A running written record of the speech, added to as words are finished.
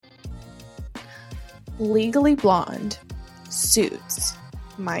Legally Blonde, Suits,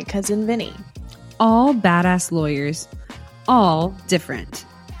 My Cousin Vinny. All badass lawyers, all different.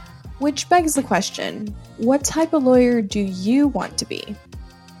 Which begs the question, what type of lawyer do you want to be?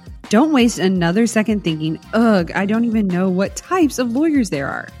 Don't waste another second thinking, ugh, I don't even know what types of lawyers there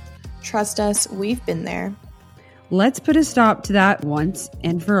are. Trust us, we've been there. Let's put a stop to that once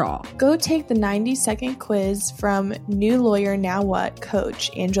and for all. Go take the 90-second quiz from New Lawyer Now What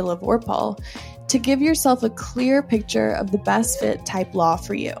coach Angela Vorpal to give yourself a clear picture of the best fit type law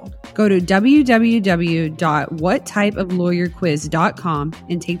for you. Go to www.whattypeoflawyerquiz.com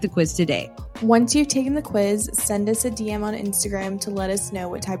and take the quiz today. Once you've taken the quiz, send us a DM on Instagram to let us know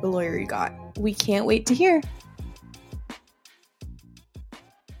what type of lawyer you got. We can't wait to hear.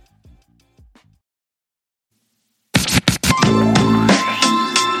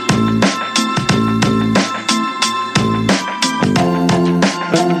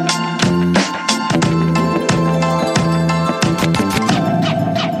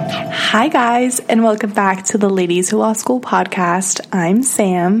 Hi guys, and welcome back to the Ladies Who Law School podcast. I'm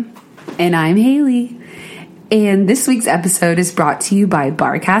Sam. And I'm Haley. And this week's episode is brought to you by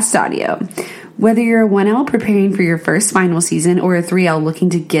Barcast Audio. Whether you're a 1L preparing for your first final season or a 3L looking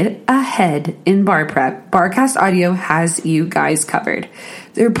to get ahead in bar prep, Barcast Audio has you guys covered.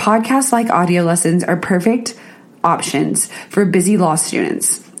 Their podcast-like audio lessons are perfect options for busy law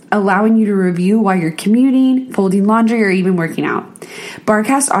students, allowing you to review while you're commuting, folding laundry, or even working out.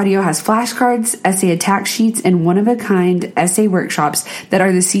 Barcast Audio has flashcards, essay attack sheets, and one-of-a-kind essay workshops that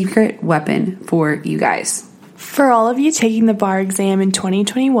are the secret weapon for you guys. For all of you taking the bar exam in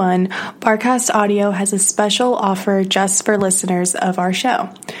 2021, Barcast Audio has a special offer just for listeners of our show.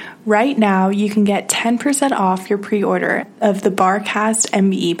 Right now, you can get 10% off your pre-order of the Barcast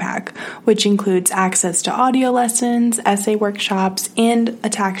MBE pack, which includes access to audio lessons, essay workshops, and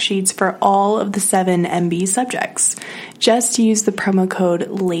attack sheets for all of the 7 MB subjects. Just use the promo code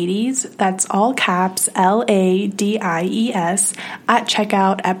LADIES, that's all caps, LADIES, at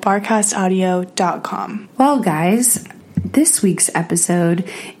checkout at barcastaudio.com. Well, guys, this week's episode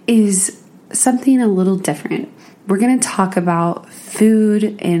is something a little different. We're going to talk about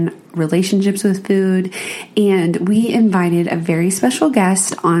food and relationships with food, and we invited a very special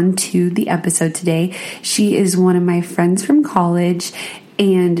guest onto the episode today. She is one of my friends from college,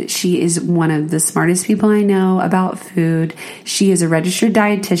 and she is one of the smartest people I know about food. She is a registered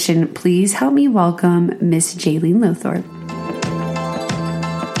dietitian. Please help me welcome Miss Jaylene Lothorpe.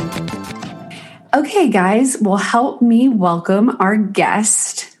 Okay, guys, well, help me welcome our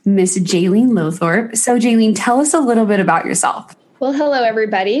guest, Miss Jaylene Lothorpe. So, Jaylene, tell us a little bit about yourself. Well, hello,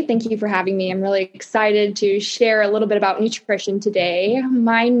 everybody. Thank you for having me. I'm really excited to share a little bit about nutrition today.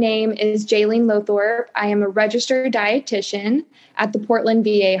 My name is Jaylene Lothorpe. I am a registered dietitian at the Portland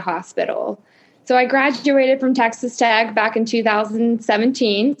VA Hospital. So I graduated from Texas Tech back in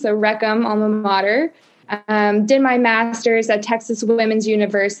 2017, so Recum alma mater. Did my master's at Texas Women's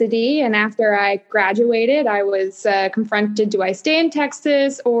University, and after I graduated, I was confronted, do I stay in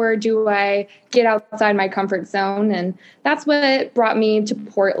Texas or do I get outside my comfort zone? And that's what brought me to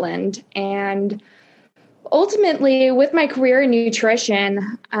Portland. And ultimately, with my career in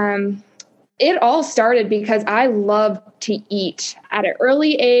nutrition, it all started because I love to eat. At an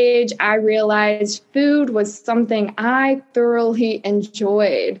early age, I realized food was something I thoroughly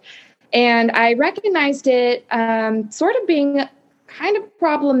enjoyed. And I recognized it sort of being kind of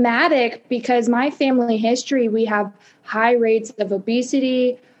problematic because my family history, we have high rates of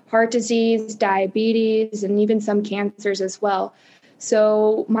obesity, heart disease, diabetes, and even some cancers as well.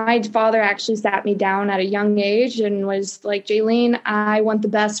 So my father actually sat me down at a young age and was like, Jaylene, I want the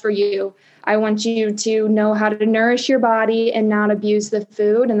best for you. I want you to know how to nourish your body and not abuse the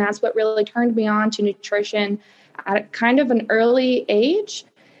food. And that's what really turned me on to nutrition at kind of an early age.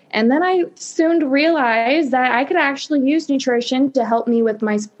 And then I soon realized that I could actually use nutrition to help me with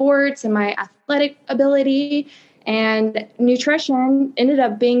my sports and my athletic ability. And nutrition ended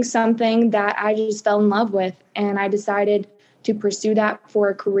up being something that I just fell in love with. And I decided to pursue that for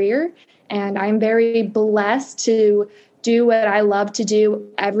a career. And I'm very blessed to do what I love to do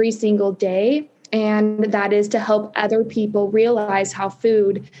every single day. And that is to help other people realize how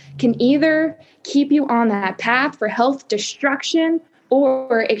food can either keep you on that path for health destruction,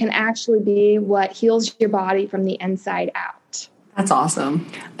 or it can actually be what heals your body from the inside out. That's awesome.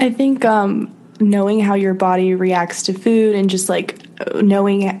 I think knowing how your body reacts to food and just like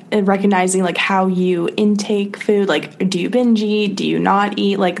knowing and recognizing like how you intake food, like do you binge eat, do you not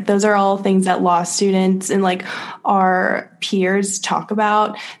eat, like those are all things that law students and like our peers talk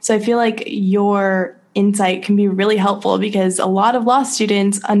about. So I feel like your insight can be really helpful, because a lot of law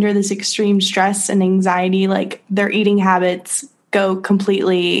students under this extreme stress and anxiety, like their eating habits go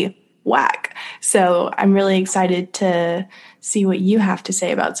completely whack. So I'm really excited to see what you have to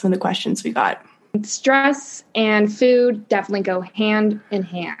say about some of the questions we got. Stress and food definitely go hand in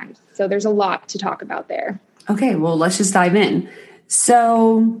hand. So there's a lot to talk about there. Okay, well, let's just dive in.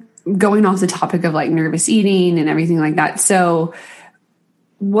 So going off the topic of like nervous eating and everything like that. So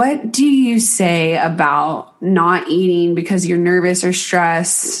what do you say about not eating because you're nervous or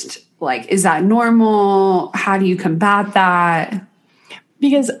stressed? Like, is that normal? How do you combat that?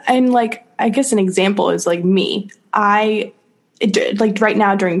 Because I guess an example is like me. Like right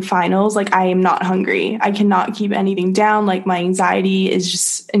now during finals, like I am not hungry. I cannot keep anything down. Like my anxiety is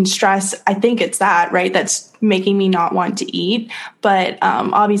just in stress. I think it's that, right? That's making me not want to eat. But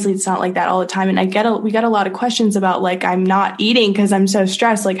obviously it's not like that all the time. And we get a lot of questions about like, I'm not eating because I'm so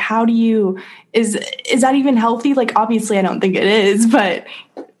stressed. Like, how do you, is that even healthy? Like, obviously I don't think it is, but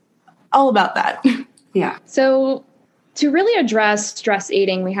all about that. Yeah. So to really address stress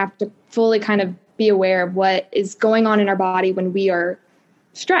eating, we have to fully kind of be aware of what is going on in our body when we are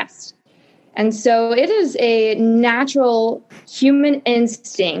stressed. And so it is a natural human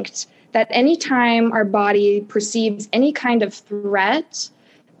instinct that anytime our body perceives any kind of threat,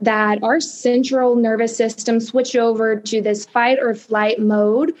 that our central nervous system switch over to this fight or flight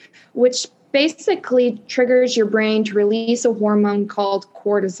mode, which basically triggers your brain to release a hormone called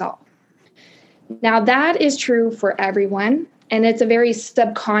cortisol. Now, that is true for everyone. And it's a very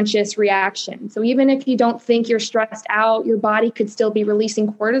subconscious reaction. So even if you don't think you're stressed out, your body could still be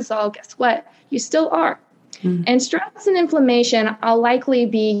releasing cortisol. Guess what? You still are. Mm. And stress and inflammation, I'll likely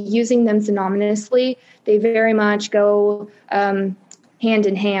be using them synonymously. They very much go hand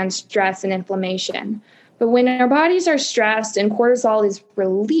in hand, stress and inflammation. But when our bodies are stressed and cortisol is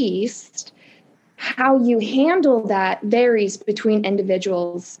released, how you handle that varies between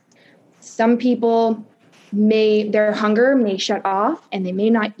individuals. Some people their hunger may shut off and they may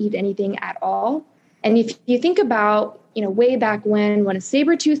not eat anything at all. And if you think about, way back when a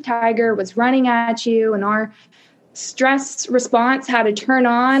saber-toothed tiger was running at you and our stress response had to turn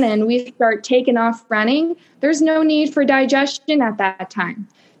on and we start taking off running, there's no need for digestion at that time.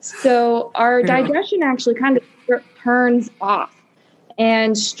 So our digestion actually kind of turns off,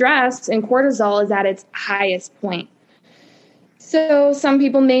 and stress and cortisol is at its highest point. So some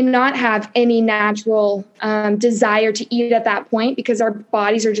people may not have any natural desire to eat at that point because our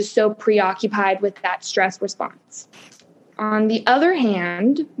bodies are just so preoccupied with that stress response. On the other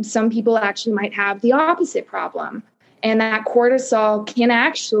hand, some people actually might have the opposite problem, and that cortisol can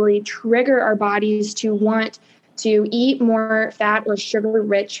actually trigger our bodies to want to eat more fat or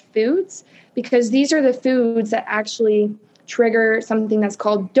sugar-rich foods, because these are the foods that actually trigger something that's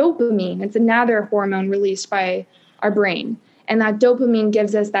called dopamine. It's another hormone released by our brain. And that dopamine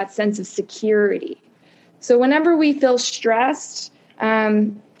gives us that sense of security. So whenever we feel stressed,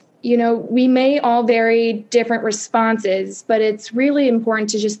 we may all vary different responses, but it's really important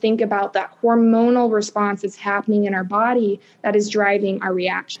to just think about that hormonal response that's happening in our body that is driving our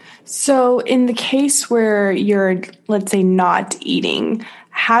reaction. So in the case where you're, let's say, not eating,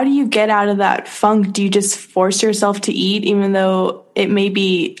 how do you get out of that funk? Do you just force yourself to eat even though it may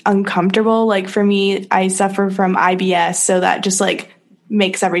be uncomfortable? Like for me, I suffer from IBS, so that just like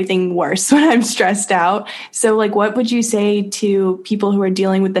makes everything worse when I'm stressed out. So like, what would you say to people who are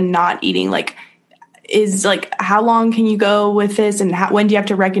dealing with the not eating? Like, is like, how long can you go with this? And when do you have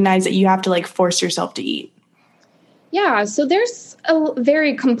to recognize that you have to like force yourself to eat? Yeah, so there's a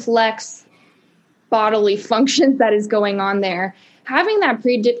very complex bodily functions that is going on there. Having that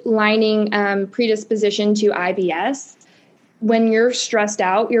predisposition to IBS, when you're stressed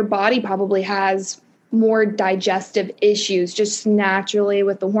out, your body probably has more digestive issues just naturally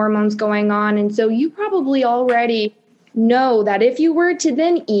with the hormones going on. And so you probably already know that if you were to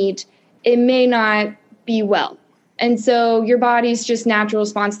then eat, it may not be well. And so your body's just natural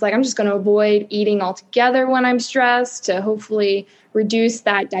response, like, I'm just going to avoid eating altogether when I'm stressed to hopefully reduce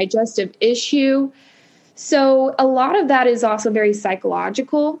that digestive issue. So a lot of that is also very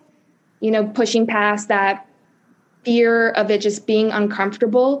psychological, pushing past that fear of it just being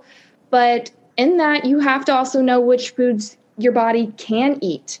uncomfortable. But in that, you have to also know which foods your body can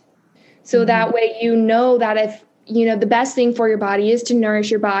eat. So that way, that if, the best thing for your body is to nourish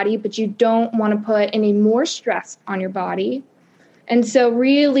your body, but you don't want to put any more stress on your body. And so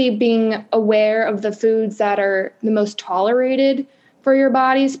really being aware of the foods that are the most tolerated for your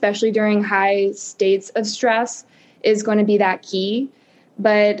body, especially during high states of stress, is going to be that key.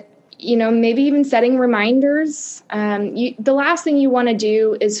 But, maybe even setting reminders. The last thing you want to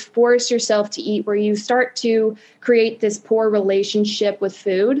do is force yourself to eat, where you start to create this poor relationship with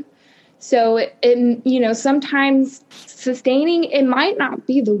food. So, sometimes sustaining, it might not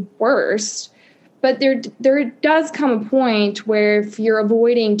be the worst, but there does come a point where if you're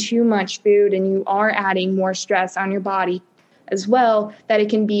avoiding too much food and you are adding more stress on your body as well, that it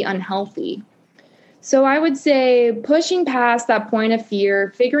can be unhealthy. So I would say pushing past that point of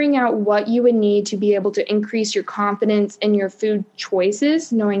fear, figuring out what you would need to be able to increase your confidence in your food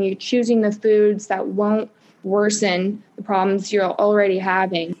choices, knowing you're choosing the foods that won't worsen the problems you're already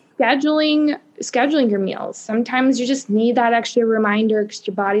having. Scheduling your meals. Sometimes you just need that extra reminder because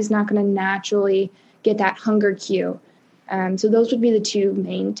your body's not going to naturally get that hunger cue. So those would be the two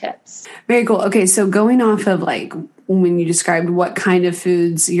main tips. Very cool. Okay, so going off of like when you described what kind of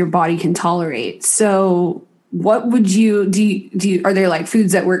foods your body can tolerate, so what would you do? Are there like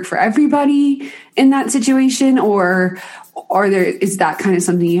foods that work for everybody in that situation, or is that kind of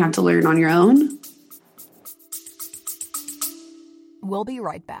something you have to learn on your own? We'll be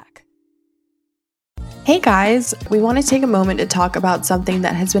right back. Hey guys, we want to take a moment to talk about something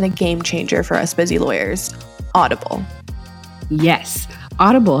that has been a game changer for us busy lawyers, Audible. Yes,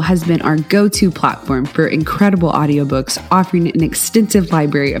 Audible has been our go-to platform for incredible audiobooks, offering an extensive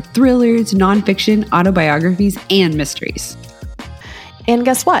library of thrillers, nonfiction, autobiographies, and mysteries. And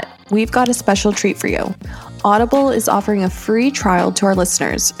guess what? We've got a special treat for you. Audible is offering a free trial to our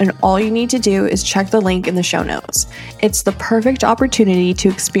listeners, and all you need to do is check the link in the show notes. It's the perfect opportunity to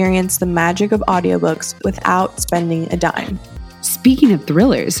experience the magic of audiobooks without spending a dime. Speaking of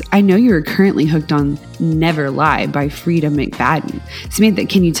thrillers, I know you are currently hooked on Never Lie by Frida McFadden. Samantha,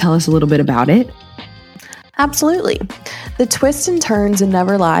 can you tell us a little bit about it? Absolutely. The twists and turns in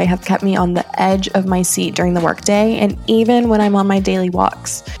Never Lie have kept me on the edge of my seat during the workday and even when I'm on my daily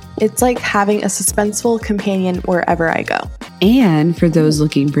walks. It's like having a suspenseful companion wherever I go. And for those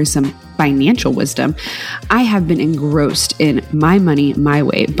looking for some financial wisdom, I have been engrossed in My Money, My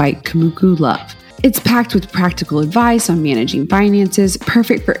Way by Kumiko Love. It's packed with practical advice on managing finances,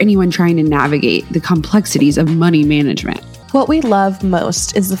 perfect for anyone trying to navigate the complexities of money management. What we love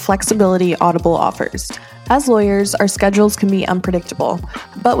most is the flexibility Audible offers. As lawyers, our schedules can be unpredictable,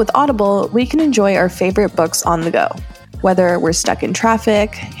 but with Audible, we can enjoy our favorite books on the go, whether we're stuck in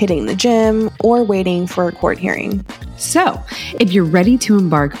traffic, hitting the gym, or waiting for a court hearing. So, if you're ready to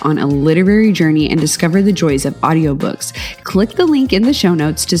embark on a literary journey and discover the joys of audiobooks, click the link in the show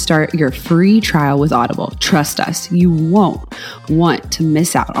notes to start your free trial with Audible. Trust us, you won't want to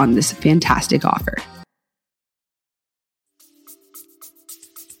miss out on this fantastic offer.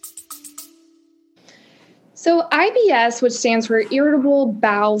 So IBS, which stands for irritable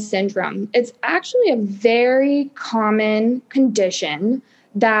bowel syndrome, it's actually a very common condition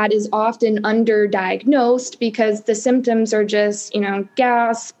that is often underdiagnosed because the symptoms are just,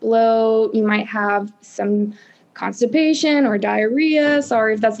 gas, bloat. You might have some constipation or diarrhea.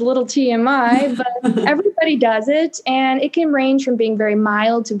 Sorry if that's a little TMI, but everybody does it. And it can range from being very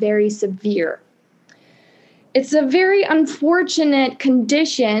mild to very severe. It's a very unfortunate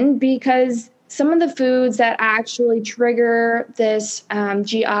condition because some of the foods that actually trigger this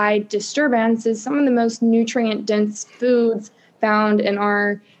GI disturbance is some of the most nutrient-dense foods found in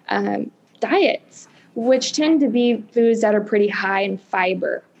our diets, which tend to be foods that are pretty high in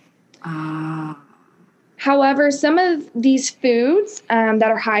fiber. However, some of these foods that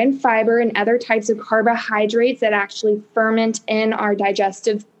are high in fiber and other types of carbohydrates that actually ferment in our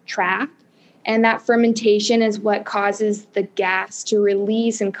digestive tract, and that fermentation is what causes the gas to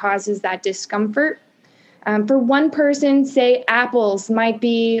release and causes that discomfort. For one person, say apples might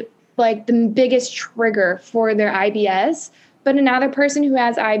be like the biggest trigger for their IBS, but another person who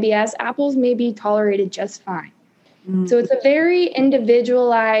has IBS, apples may be tolerated just fine. So it's a very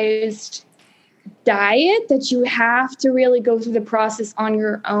individualized diet that you have to really go through the process on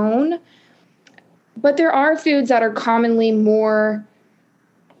your own. But there are foods that are commonly more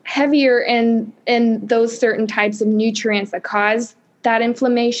heavier in those certain types of nutrients that cause that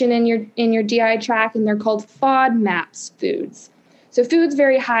inflammation in your GI tract, and they're called FODMAPs foods. So foods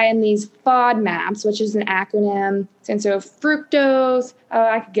very high in these FODMAPs, which is an acronym, stands for fructose,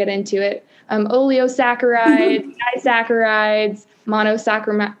 I could get into it, oleosaccharides, disaccharides,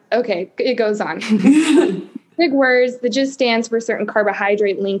 monosaccharides, okay, it goes on. Big words that just stands for certain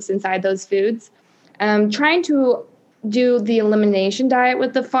carbohydrate links inside those foods. Trying to do the elimination diet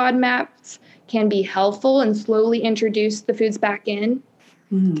with the FODMAPs can be helpful and slowly introduce the foods back in.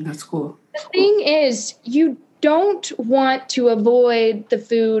 That's cool. The thing is, you don't want to avoid the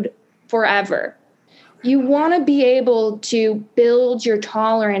food forever. You want to be able to build your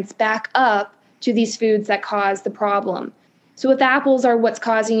tolerance back up to these foods that cause the problem. So if apples are what's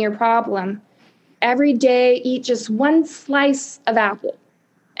causing your problem, every day eat just one slice of apple.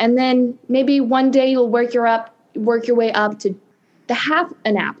 And then maybe one day you'll work your way up to the half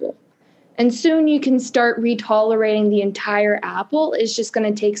an apple. And soon you can start retolerating the entire apple. It's just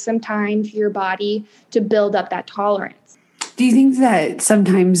going to take some time for your body to build up that tolerance. Do you think that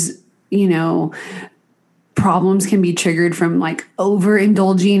sometimes, problems can be triggered from like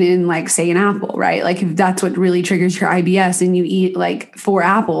overindulging in like, say, an apple, right? Like if that's what really triggers your IBS and you eat like 4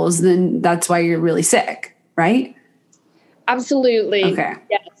 apples, then that's why you're really sick, right? Absolutely. Okay.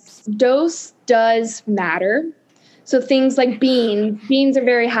 Yes. Dose does matter. So things like beans are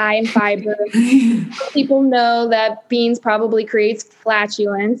very high in fiber. People know that beans probably creates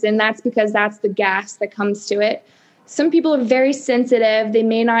flatulence, and that's because that's the gas that comes to it. Some people are very sensitive. They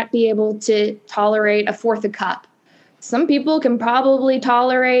may not be able to tolerate a fourth a cup. Some people can probably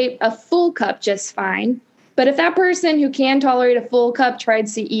tolerate a full cup just fine. But if that person who can tolerate a full cup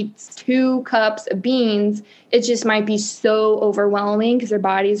tries to eat 2 cups of beans, it just might be so overwhelming because their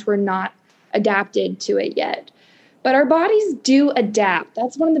bodies were not adapted to it yet. But our bodies do adapt.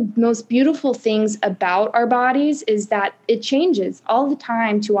 That's one of the most beautiful things about our bodies is that it changes all the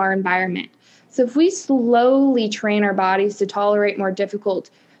time to our environment. So if we slowly train our bodies to tolerate more difficult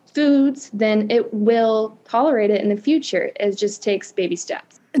foods, then it will tolerate it in the future. It just takes baby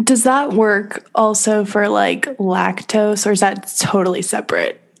steps. Does that work also for like lactose, or is that totally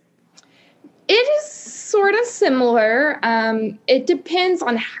separate? It is sort of similar. It depends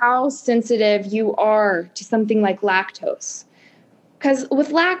on how sensitive you are to something like lactose. Because with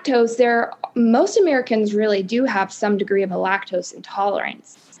lactose, most Americans really do have some degree of a lactose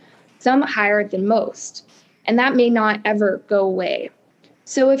intolerance, some higher than most, and that may not ever go away.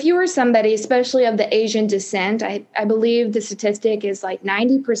 So if you are somebody, especially of the Asian descent, I believe the statistic is like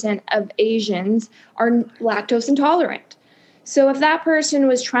 90% of Asians are lactose intolerant. So if that person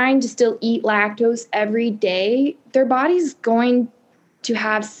was trying to still eat lactose every day, their body's going to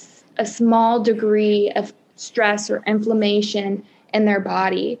have a small degree of stress or inflammation in their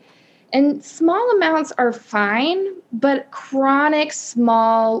body. And small amounts are fine, but chronic,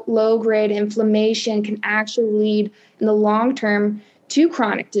 small, low-grade inflammation can actually lead in the long term to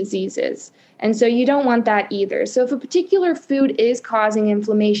chronic diseases. And so you don't want that either. So if a particular food is causing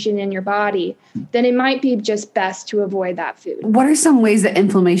inflammation in your body, then it might be just best to avoid that food. What are some ways that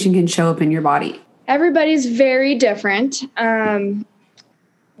inflammation can show up in your body? Everybody's very different.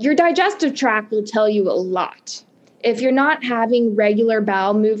 Your digestive tract will tell you a lot. If you're not having regular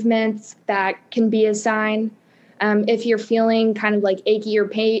bowel movements, that can be a sign. If you're feeling kind of like achy or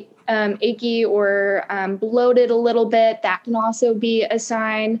bloated a little bit, that can also be a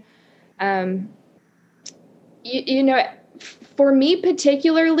sign. For me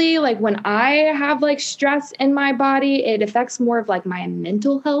particularly, like when I have like stress in my body, it affects more of like my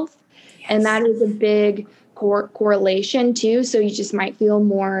mental health. Yes. And that is a big correlation too. So you just might feel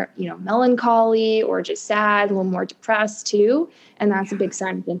more, melancholy or just sad, a little more depressed too. And that's a big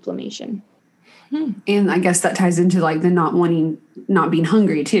sign of inflammation. And I guess that ties into like the not being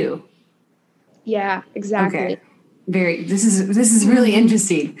hungry too. Yeah, exactly. Okay. This is really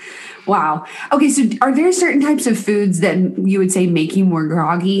interesting. Wow. Okay. So are there certain types of foods that you would say make you more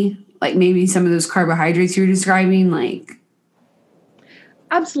groggy? Like maybe some of those carbohydrates you were describing, like.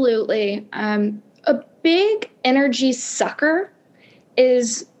 Absolutely. A big energy sucker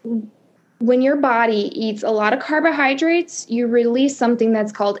is when your body eats a lot of carbohydrates, you release something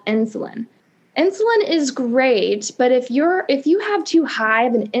that's called insulin. Insulin is great, but if you have too high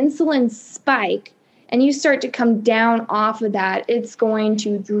of an insulin spike and you start to come down off of that, it's going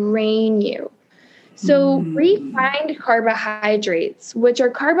to drain you. So refined carbohydrates, which are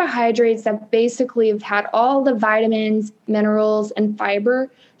carbohydrates that basically have had all the vitamins, minerals, and fiber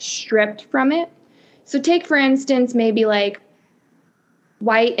stripped from it. So take, for instance, maybe like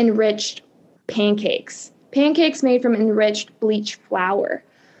white enriched pancakes made from enriched bleached flour.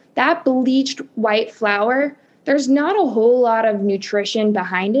 That bleached white flour, there's not a whole lot of nutrition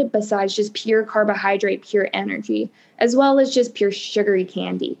behind it besides just pure carbohydrate, pure energy, as well as just pure sugary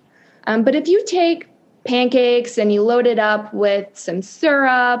candy. But if you take pancakes and you load it up with some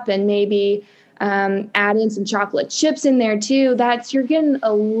syrup and maybe add in some chocolate chips in there too, you're getting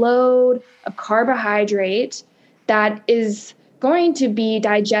a load of carbohydrate that is going to be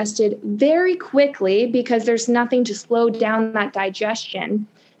digested very quickly because there's nothing to slow down that digestion.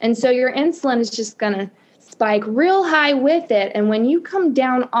 And so your insulin is just going to spike real high with it. And when you come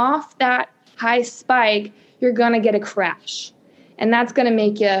down off that high spike, you're going to get a crash. And that's going to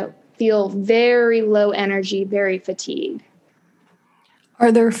make you feel very low energy, very fatigued.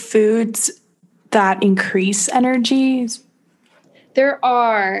 Are there foods that increase energy? There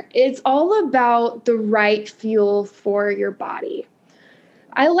are. It's all about the right fuel for your body.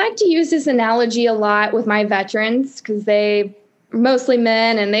 I like to use this analogy a lot with my veterans because they are mostly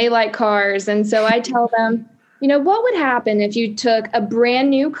men and they like cars. And so I tell them, what would happen if you took a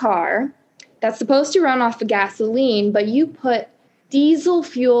brand new car that's supposed to run off of gasoline, but you put diesel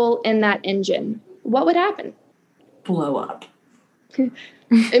fuel in that engine? What would happen? Blow up. It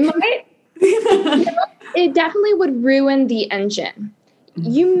might. It definitely would ruin the engine.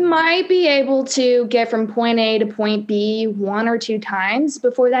 You might be able to get from point A to point B 1 or 2 times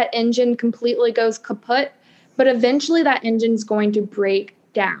before that engine completely goes kaput, but eventually that engine's going to break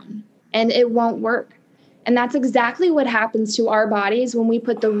down and it won't work. And that's exactly what happens to our bodies when we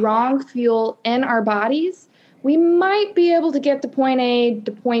put the wrong fuel in our bodies. We might be able to get to point A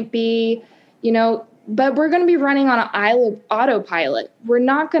to point B, but we're going to be running on an autopilot. We're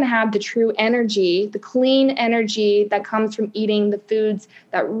not going to have the true energy, the clean energy that comes from eating the foods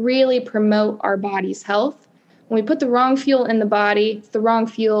that really promote our body's health. When we put the wrong fuel in the body, it's the wrong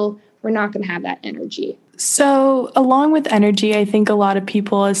fuel, we're not going to have that energy. So along with energy, I think a lot of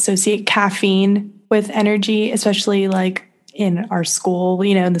people associate caffeine with energy, especially like in our school,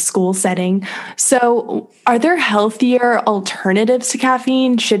 in the school setting. So are there healthier alternatives to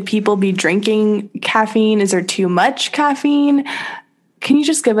caffeine? Should people be drinking caffeine? Is there too much caffeine? Can you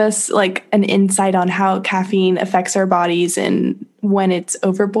just give us like an insight on how caffeine affects our bodies and when it's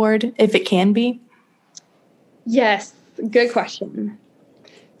overboard, if it can be? Yes, good question.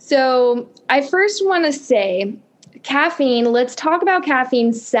 So I first want to say let's talk about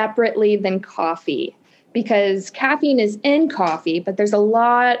caffeine separately than coffee. Because caffeine is in coffee, but there's a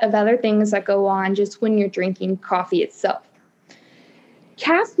lot of other things that go on just when you're drinking coffee itself.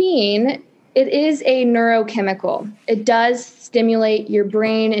 Caffeine, it is a neurochemical. It does stimulate your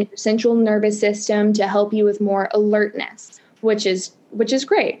brain and your central nervous system to help you with more alertness, which is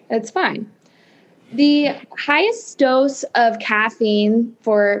great. That's fine. The highest dose of caffeine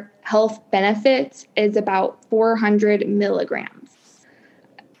for health benefits is about 400 milligrams.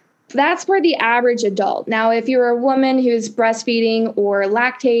 That's for the average adult. Now, if you're a woman who's breastfeeding or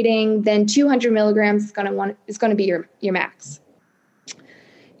lactating, then 200 milligrams is going to be your max.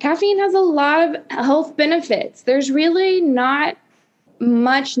 Caffeine has a lot of health benefits. There's really not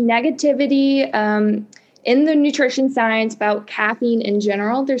much negativity in the nutrition science about caffeine in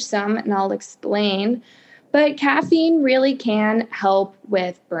general. There's some, and I'll explain. But caffeine really can help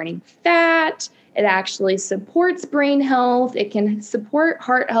with burning fat. It actually supports brain health. It can support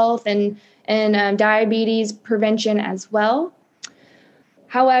heart health and diabetes prevention as well.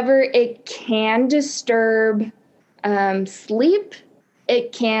 However, it can disturb sleep.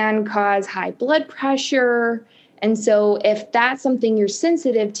 It can cause high blood pressure. And so if that's something you're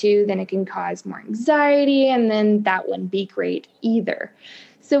sensitive to, then it can cause more anxiety, and then that wouldn't be great either.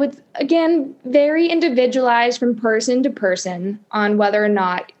 So it's, again, very individualized from person to person on whether or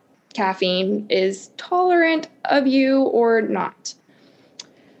not caffeine is tolerant of you or not.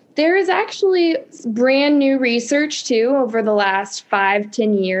 There is actually brand new research too over the last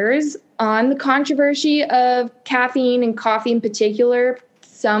 5-10 years on the controversy of caffeine and coffee in particular.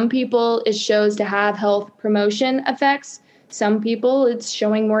 Some people it shows to have health promotion effects. Some people it's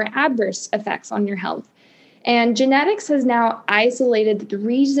showing more adverse effects on your health. And genetics has now isolated that the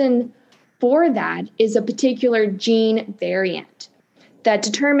reason for that is a particular gene variant that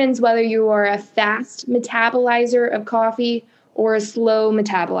determines whether you are a fast metabolizer of coffee or a slow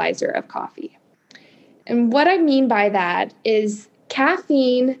metabolizer of coffee. And what I mean by that is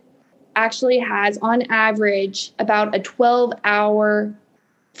caffeine actually has, on average, about a 12-hour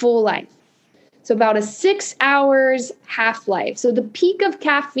full life. So about a 6 hours half-life. So the peak of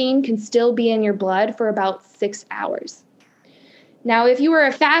caffeine can still be in your blood for about 6 hours. Now, if you are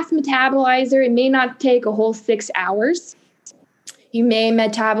a fast metabolizer, it may not take a whole 6 hours. You may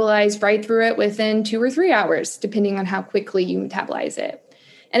metabolize right through it within 2 or 3 hours, depending on how quickly you metabolize it.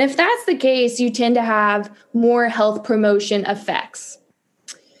 And if that's the case, you tend to have more health promotion effects.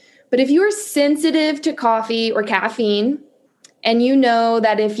 But if you are sensitive to coffee or caffeine, and you know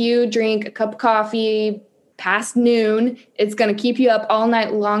that if you drink a cup of coffee past noon, it's going to keep you up all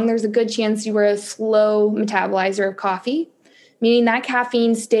night long, there's a good chance you are a slow metabolizer of coffee, meaning that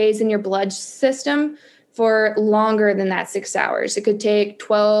caffeine stays in your blood system for longer than that 6 hours. It could take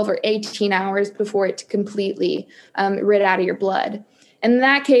 12 or 18 hours before it to completely rid out of your blood. And in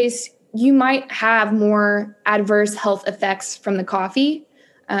that case, you might have more adverse health effects from the coffee,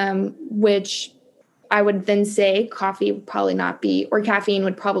 which I would then say coffee would probably not be, or caffeine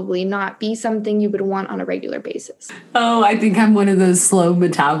would probably not be something you would want on a regular basis. Oh, I think I'm one of those slow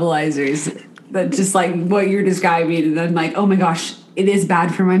metabolizers that just like what you're describing. And I'm like, oh my gosh, it is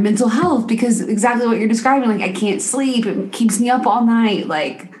bad for my mental health because exactly what you're describing. Like I can't sleep. It keeps me up all night.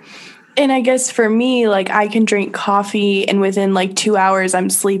 And I guess for me, like I can drink coffee and within like 2 hours, I'm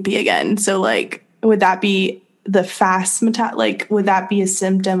sleepy again. So like, would that be the fast would that be a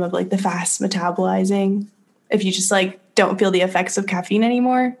symptom of like the fast metabolizing if you just like don't feel the effects of caffeine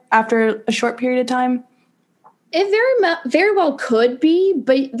anymore after a short period of time? It very well could be,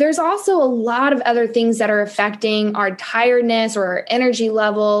 but there's also a lot of other things that are affecting our tiredness or our energy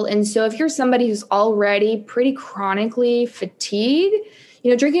level. And so if you're somebody who's already pretty chronically fatigued,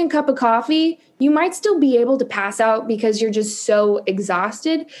 drinking a cup of coffee, you might still be able to pass out because you're just so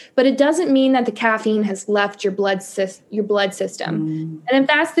exhausted, but it doesn't mean that the caffeine has left your blood system. And if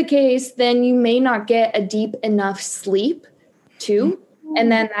that's the case, then you may not get a deep enough sleep too. And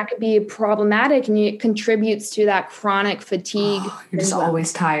then that could be problematic and it contributes to that chronic fatigue. You're just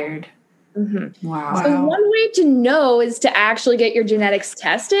always tired. Mm-hmm. Wow. So one way to know is to actually get your genetics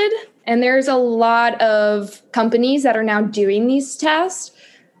tested. And there's a lot of companies that are now doing these tests.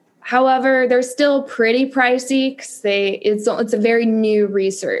 However, they're still pretty pricey because it's a very new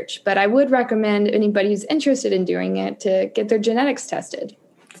research. But I would recommend anybody who's interested in doing it to get their genetics tested.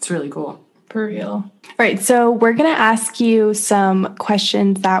 It's really cool. For real. All right. So we're going to ask you some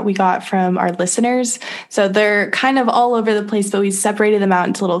questions that we got from our listeners. So they're kind of all over the place, but we separated them out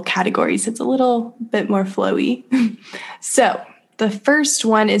into little categories. It's a little bit more flowy. So the first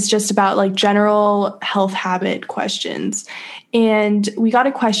one is just about like general health habit questions. And we got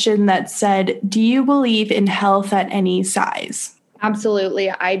a question that said, do you believe in health at any size?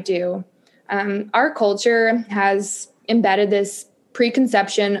 Absolutely, I do. Our culture has embedded this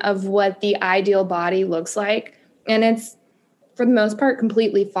preconception of what the ideal body looks like. And it's, for the most part,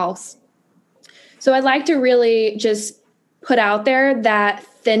 completely false. So I'd like to really just put out there that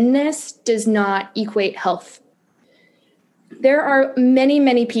thinness does not equate health. There are many,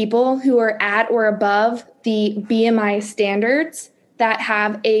 many people who are at or above the BMI standards that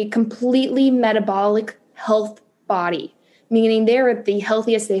have a completely metabolic health body, meaning they're the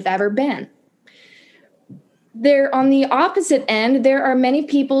healthiest they've ever been. There, on the opposite end, there are many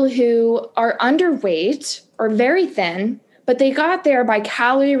people who are underweight or very thin, but they got there by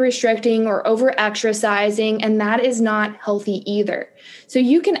calorie restricting or over exercising, and that is not healthy either. So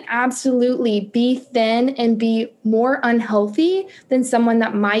you can absolutely be thin and be more unhealthy than someone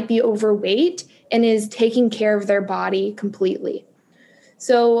that might be overweight and is taking care of their body completely.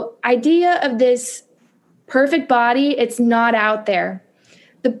 So idea of this perfect body, it's not out there.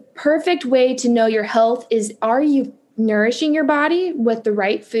 The perfect way to know your health is, are you nourishing your body with the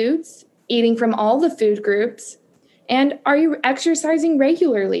right foods, eating from all the food groups, and are you exercising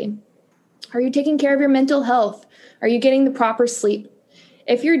regularly? Are you taking care of your mental health? Are you getting the proper sleep?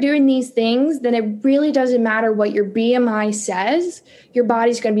 If you're doing these things, then it really doesn't matter what your BMI says. Your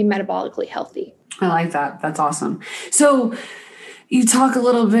body's going to be metabolically healthy. I like that. That's awesome. So you talk a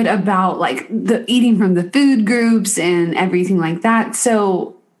little bit about like the eating from the food groups and everything like that.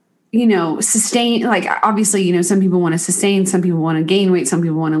 So, sustain, like obviously, some people want to sustain, some people want to gain weight, some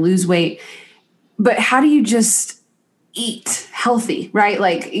people want to lose weight. But how do you just eat healthy, right?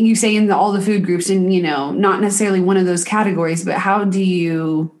 Like you say in all the food groups and, not necessarily one of those categories, but how do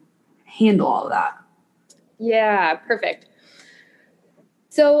you handle all of that? Yeah, perfect.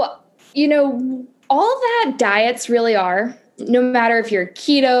 So, all that diets really are, no matter if you're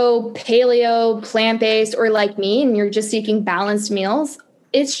keto, paleo, plant-based, or like me, and you're just seeking balanced meals,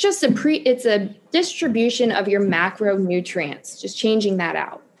 it's just it's a distribution of your macronutrients, just changing that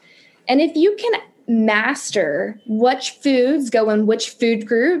out. And if you can master which foods go in which food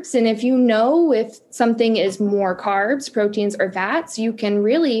groups, and if you know if something is more carbs, proteins, or fats, you can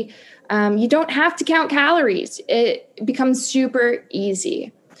really, you don't have to count calories. It becomes super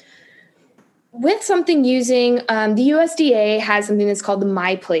easy. With something using, the USDA has something that's called the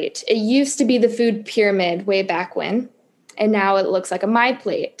MyPlate. It used to be the food pyramid way back when, and now it looks like a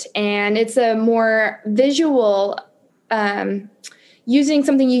MyPlate. And it's a more visual, using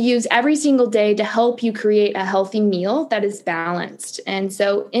something you use every single day to help you create a healthy meal that is balanced. And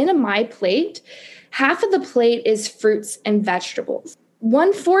so in a MyPlate, half of the plate is fruits and vegetables.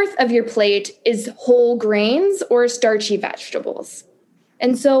 1/4 of your plate is whole grains or starchy vegetables.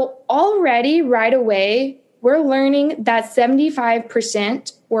 And so already right away, we're learning that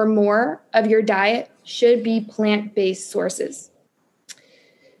 75% or more of your diet should be plant-based sources.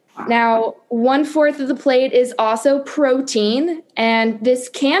 Now, 1/4 of the plate is also protein, and this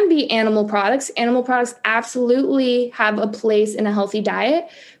can be animal products. Animal products absolutely have a place in a healthy diet,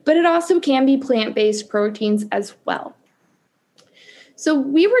 but it also can be plant-based proteins as well. So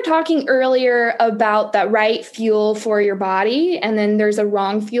we were talking earlier about the right fuel for your body, and then there's a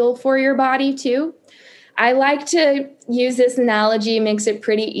wrong fuel for your body too. I like to use this analogy, it makes it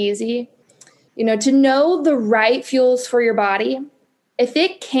pretty easy. To know the right fuels for your body, if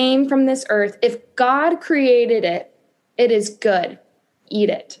it came from this earth, if God created it, it is good. Eat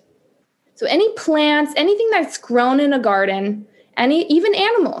it. So any plants, anything that's grown in a garden, even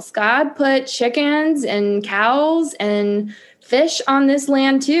animals, God put chickens and cows and fish on this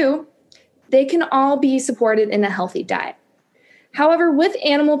land too. They can all be supported in a healthy diet. However, with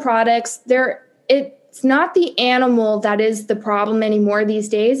animal products, it's not the animal that is the problem anymore these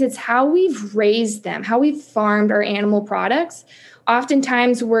days. It's how we've raised them, how we've farmed our animal products.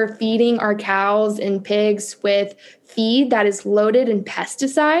 Oftentimes, we're feeding our cows and pigs with feed that is loaded in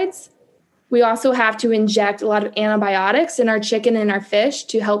pesticides. We also have to inject a lot of antibiotics in our chicken and our fish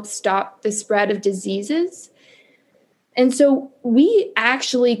to help stop the spread of diseases. And so we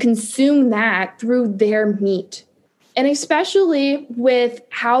actually consume that through their meat. And especially with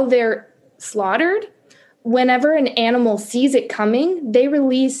how they're slaughtered, whenever an animal sees it coming, they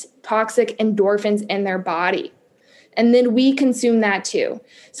release toxic endorphins in their body. And then we consume that too.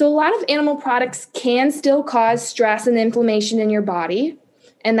 So a lot of animal products can still cause stress and inflammation in your body.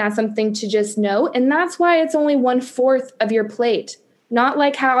 And that's something to just know. And that's why it's only 1/4 of your plate. Not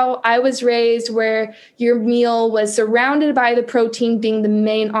like how I was raised where your meal was surrounded by the protein being the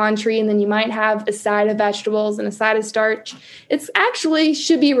main entree, and then you might have a side of vegetables and a side of starch. It's actually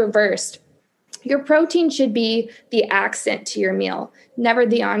should be reversed. Your protein should be the accent to your meal, never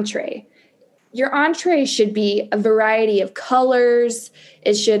the entree. Your entree should be a variety of colors.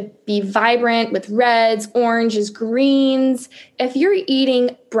 It should be vibrant with reds, oranges, greens. If you're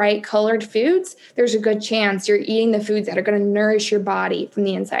eating bright colored foods, there's a good chance you're eating the foods that are going to nourish your body from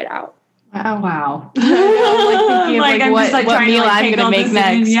the inside out. Wow. I'm thinking of what meal I'm going to make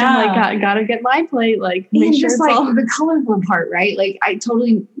next. Yeah. I'm like, gotta get my plate. Make sure just it's all. the colorful part, right? I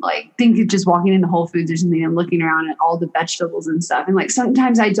totally think of just walking into Whole Foods or something and looking around at all the vegetables and stuff. And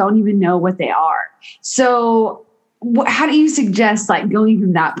sometimes I don't even know what they are. So how do you suggest going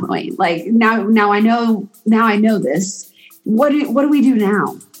from that point? Now I know this. What do we do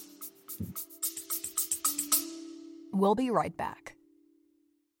now? We'll be right back.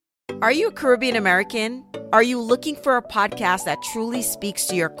 Are you a Caribbean American? Are you looking for a podcast that truly speaks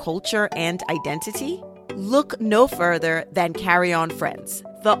to your culture and identity? Look no further than Carry On Friends,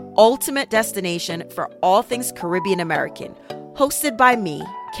 the ultimate destination for all things Caribbean American, hosted by me,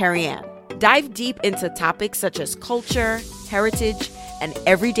 Carrie Ann. Dive deep into topics such as culture, heritage, and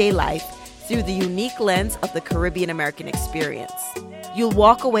everyday life through the unique lens of the Caribbean American experience. You'll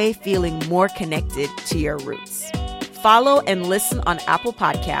walk away feeling more connected to your roots. Follow and listen on Apple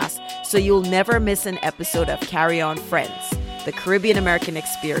Podcasts so you'll never miss an episode of Carry On Friends, the Caribbean American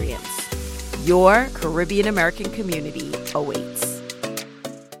experience. Your Caribbean American community awaits.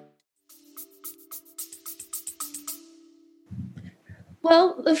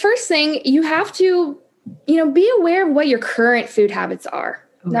 Well, the first thing you have to, be aware of what your current food habits are.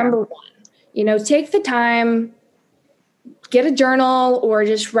 Okay. Number one, take the time, get a journal or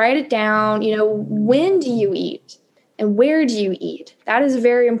just write it down. When do you eat? And where do you eat? That is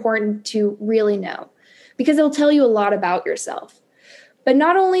very important to really know because it'll tell you a lot about yourself. But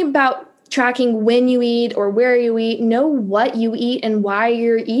not only about tracking when you eat or where you eat, know what you eat and why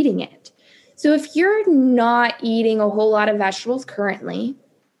you're eating it. So if you're not eating a whole lot of vegetables currently,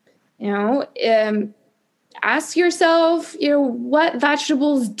 ask yourself, what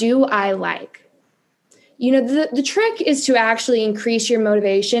vegetables do I like? The trick is to actually increase your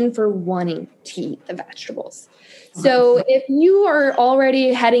motivation for wanting to eat the vegetables. So if you are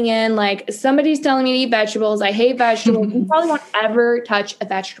already heading in, somebody's telling me to eat vegetables, I hate vegetables, you probably won't ever touch a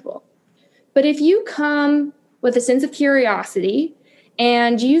vegetable. But if you come with a sense of curiosity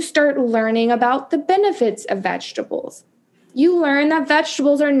and you start learning about the benefits of vegetables, you learn that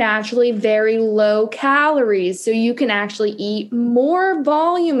vegetables are naturally very low calories. So you can actually eat more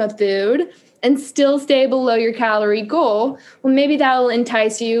volume of food and still stay below your calorie goal. Well, maybe that'll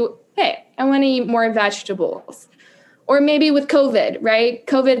entice you. Hey, I want to eat more vegetables. Or maybe with COVID, right?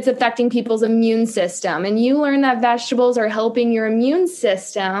 COVID is affecting people's immune system. And you learn that vegetables are helping your immune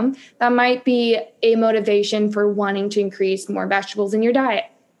system. That might be a motivation for wanting to increase more vegetables in your diet.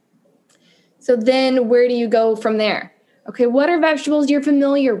 So then where do you go from there? Okay, what are vegetables you're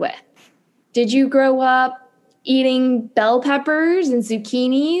familiar with? Did you grow up eating bell peppers and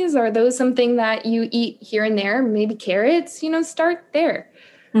zucchinis? Are those something that you eat here and there? Maybe carrots, start there.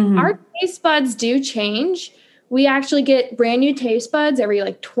 Mm-hmm. Our taste buds do change. We actually get brand new taste buds every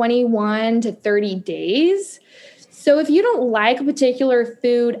 21 to 30 days. So if you don't like a particular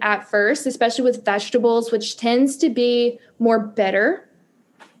food at first, especially with vegetables, which tends to be more bitter,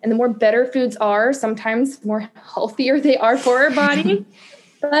 and the more bitter foods are, sometimes the more healthier they are for our body.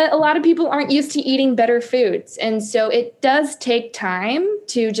 But a lot of people aren't used to eating bitter foods. And so it does take time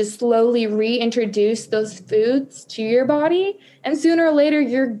to just slowly reintroduce those foods to your body. And sooner or later,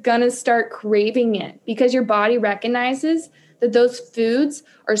 you're going to start craving it because your body recognizes that those foods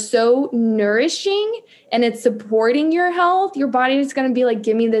are so nourishing and it's supporting your health. Your body is going to be like,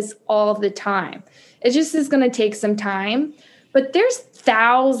 give me this all the time. It just is going to take some time. But there's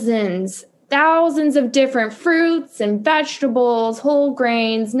thousands of different fruits and vegetables, whole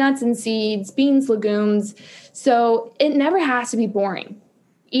grains, nuts and seeds, beans, legumes. So it never has to be boring.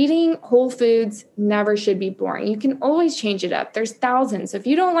 Eating whole foods never should be boring. You can always change it up. There's thousands. So if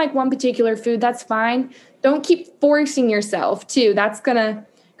you don't like one particular food, that's fine. Don't keep forcing yourself too. That's going to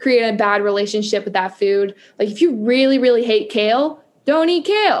create a bad relationship with that food. Like if you really, really hate kale, don't eat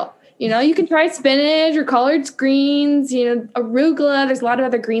kale. You can try spinach or collard greens, arugula. There's a lot of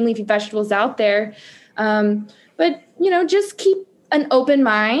other green leafy vegetables out there. But just keep an open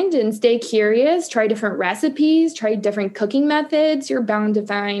mind and stay curious. Try different recipes, try different cooking methods. You're bound to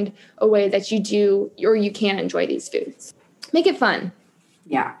find a way that you do or you can enjoy these foods. Make it fun.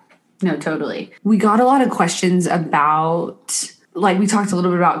 Yeah, no, totally. We got a lot of questions about, we talked a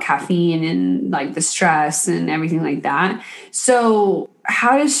little bit about caffeine and the stress and everything like that. So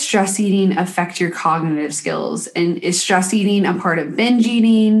how does stress eating affect your cognitive skills? And is stress eating a part of binge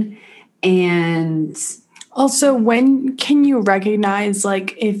eating? And also, when can you recognize,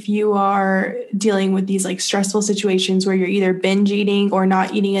 if you are dealing with these, stressful situations where you're either binge eating or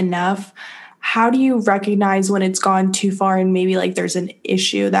not eating enough? How do you recognize when it's gone too far and maybe, there's an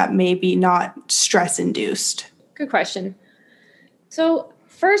issue that may be not stress-induced? Good question. So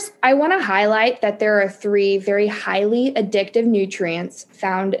first, I want to highlight that there are 3 very highly addictive nutrients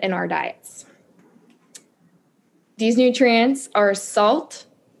found in our diets. These nutrients are salt,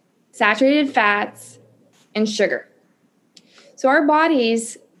 saturated fats, and sugar. So our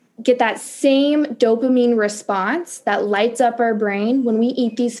bodies get that same dopamine response that lights up our brain when we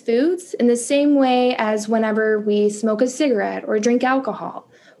eat these foods in the same way as whenever we smoke a cigarette or drink alcohol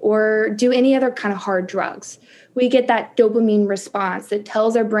or do any other kind of hard drugs. We get that dopamine response that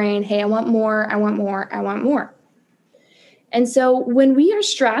tells our brain, hey, I want more, I want more, I want more. And so when we are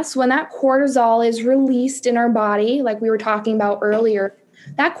stressed, when that cortisol is released in our body, like we were talking about earlier,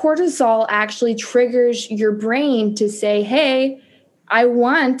 that cortisol actually triggers your brain to say, hey, I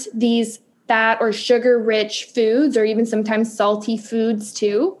want these fat or sugar-rich foods or even sometimes salty foods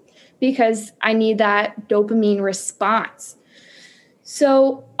too, because I need that dopamine response.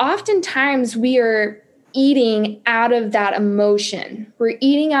 So oftentimes we are eating out of that emotion. We're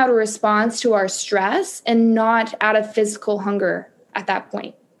eating out of response to our stress and not out of physical hunger at that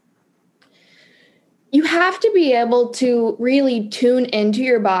point. You have to be able to really tune into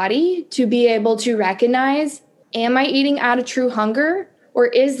your body to be able to recognize, am I eating out of true hunger or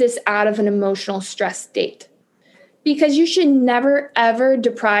is this out of an emotional stress state? Because you should never, ever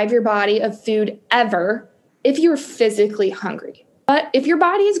deprive your body of food ever if you're physically hungry. But if your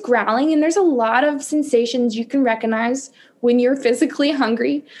body is growling, and there's a lot of sensations you can recognize when you're physically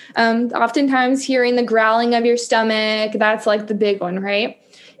hungry, oftentimes hearing the growling of your stomach, that's the big one, right?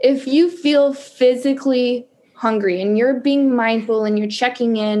 If you feel physically hungry and you're being mindful and you're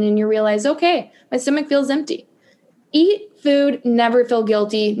checking in and you realize, okay, my stomach feels empty. Eat food, never feel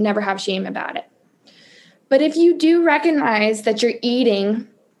guilty, never have shame about it. But if you do recognize that you're eating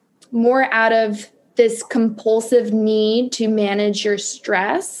more out of this compulsive need to manage your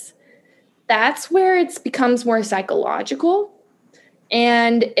stress, that's where it becomes more psychological.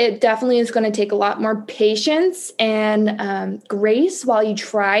 And it definitely is going to take a lot more patience and grace while you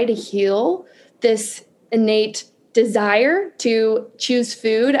try to heal this innate desire to choose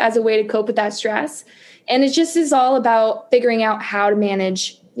food as a way to cope with that stress. And it just is all about figuring out how to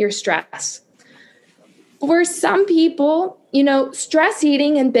manage your stress. For some people, stress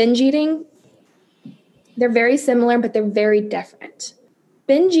eating and binge eating, they're very similar, but they're very different.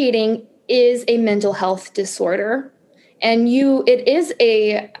 Binge eating is a mental health disorder, and it is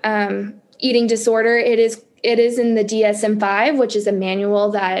a eating disorder. It is in the DSM-5, which is a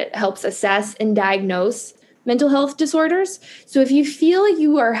manual that helps assess and diagnose mental health disorders. So if you feel like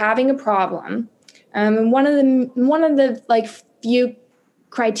you are having a problem, and one of the few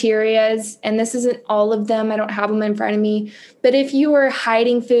criterias, and this isn't all of them. I don't have them in front of me. But if you are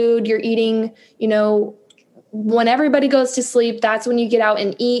hiding food, you're eating, when everybody goes to sleep, that's when you get out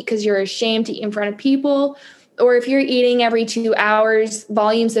and eat because you're ashamed to eat in front of people. Or if you're eating every 2 hours,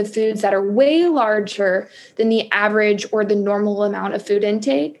 volumes of foods that are way larger than the average or the normal amount of food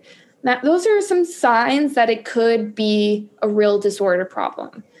intake, those are some signs that it could be a real disorder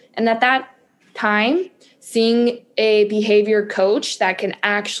problem. And at that time, seeing a behavior coach that can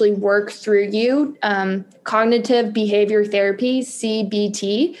actually work through you, cognitive behavior therapy,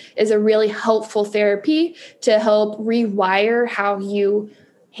 CBT, is a really helpful therapy to help rewire how you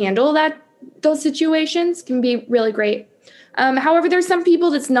handle those situations. Can be really great. However, there's some people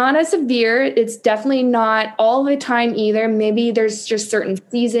that's not as severe. It's definitely not all the time either. Maybe there's just certain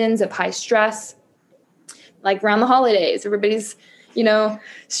seasons of high stress, like around the holidays. Everybody's,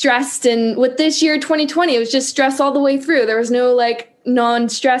 stressed. And with this year, 2020, it was just stress all the way through. There was no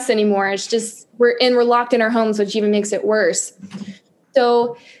non-stress anymore. It's just we're locked in our homes, which even makes it worse.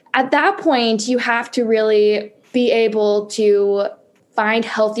 So at that point, you have to really be able to find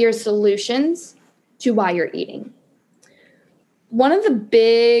healthier solutions to why you're eating. One of the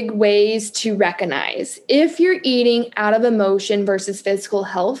big ways to recognize if you're eating out of emotion versus physical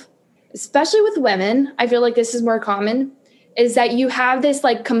health, especially with women, I feel like this is more common, is that you have this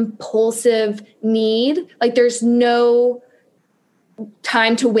compulsive need. There's no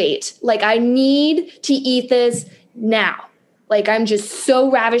time to wait. I need to eat this now. I'm just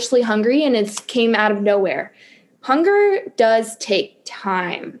so ravishly hungry and it came out of nowhere. Hunger does take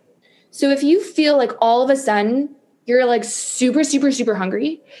time. So if you feel all of a sudden you're super, super, super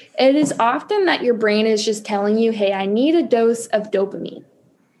hungry, it is often that your brain is just telling you, hey, I need a dose of dopamine.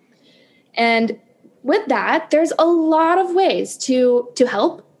 And with that, there's a lot of ways to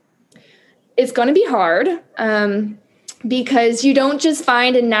help. It's going to be hard because you don't just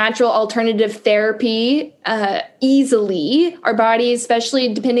find a natural alternative therapy easily. Our body,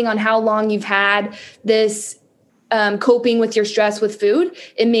 especially depending on how long you've had this coping with your stress with food,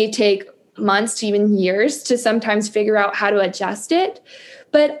 it may take months to even years to sometimes figure out how to adjust it.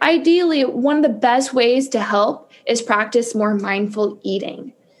 But ideally, one of the best ways to help is practice more mindful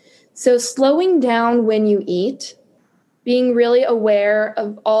eating. So slowing down when you eat, being really aware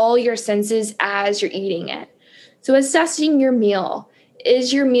of all your senses as you're eating it. So assessing your meal.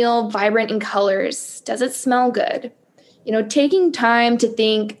 Is your meal vibrant in colors? Does it smell good? Taking time to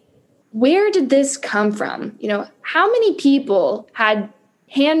think, where did this come from? How many people had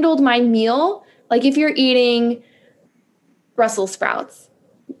handled my meal? If you're eating Brussels sprouts,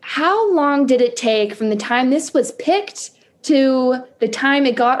 how long did it take from the time this was picked to the time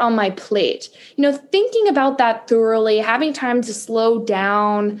it got on my plate? Thinking about that thoroughly, having time to slow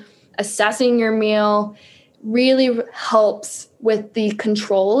down, assessing your meal really helps with the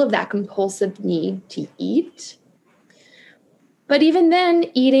control of that compulsive need to eat. But even then,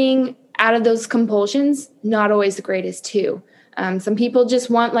 eating out of those compulsions, not always the greatest too. Some people just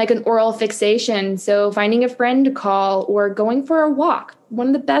want an oral fixation. So finding a friend to call or going for a walk. One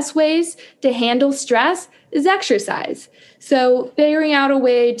of the best ways to handle stress is exercise. So figuring out a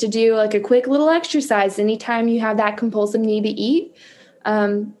way to do a quick little exercise anytime you have that compulsive need to eat,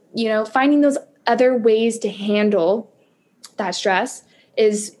 finding those other ways to handle that stress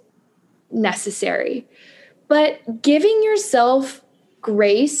is necessary. But giving yourself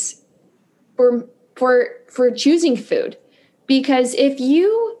grace for choosing food. Because if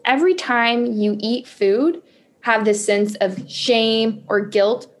you, every time you eat food, have this sense of shame or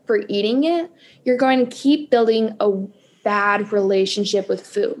guilt for eating it, you're going to keep building a bad relationship with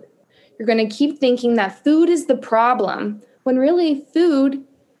food. You're going to keep thinking that food is the problem when really food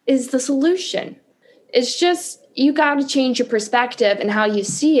is the solution. It's just you got to change your perspective and how you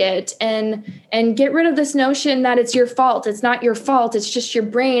see it and get rid of this notion that it's your fault. It's not your fault. It's just your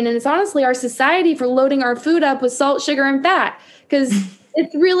brain. And it's honestly our society for loading our food up with salt, sugar, and fat because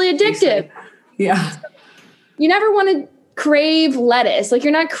it's really addictive. Yeah. You never want to crave lettuce.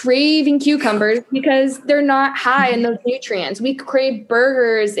 You're not craving cucumbers because they're not high in those nutrients. We crave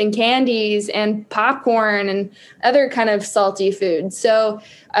burgers and candies and popcorn and other kind of salty foods. So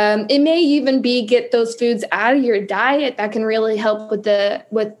it may even be get those foods out of your diet that can really help with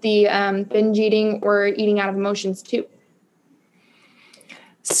the binge eating or eating out of emotions too.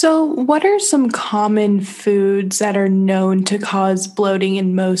 So what are some common foods that are known to cause bloating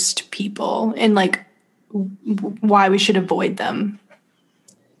in most people and why we should avoid them?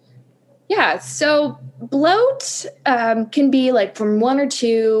 Yeah, so bloat can be from one or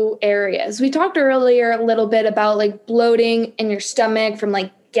two areas. We talked earlier a little bit about bloating in your stomach from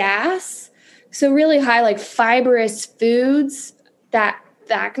gas. So really high fibrous foods that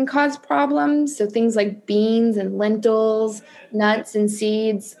that can cause problems. So things like beans and lentils, nuts and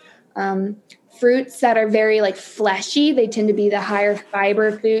seeds, fruits that are very like fleshy, they tend to be the higher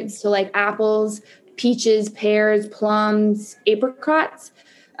fiber foods. So like apples, peaches, pears, plums, apricots.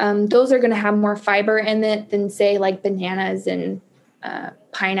 Those are going to have more fiber in it than say like bananas and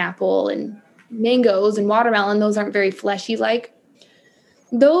pineapple and mangoes and watermelon. Those aren't very fleshy like.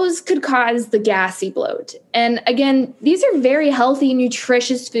 Those could cause the gassy bloat. And again, these are very healthy,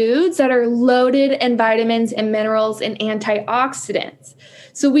 nutritious foods that are loaded in vitamins and minerals and antioxidants.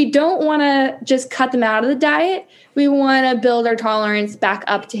 So we don't want to just cut them out of the diet. We want to build our tolerance back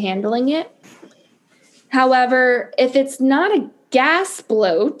up to handling it. However, if it's not a gas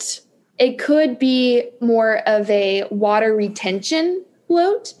bloat, it could be more of a water retention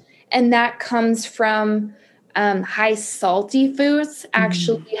bloat. And that comes from high salty foods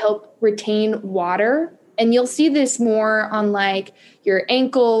actually help retain water. And you'll see this more on like your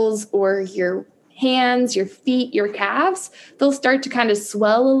ankles or your hands, your feet, your calves. They'll start to kind of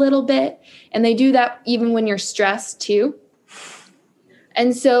swell a little bit. And they do that even when you're stressed too.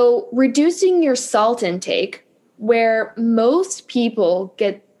 And so reducing your salt intake, where most people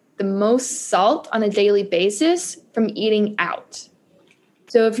get the most salt on a daily basis from eating out.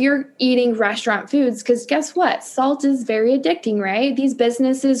 So if you're eating restaurant foods, because guess what? Salt is very addicting, right? These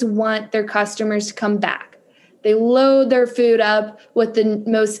businesses want their customers to come back. They load their food up with the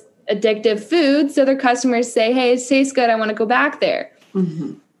most addictive food. So their customers say, hey, it tastes good. I want to go back there.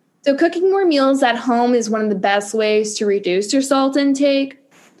 Mm-hmm. So cooking more meals at home is one of the best ways to reduce your salt intake.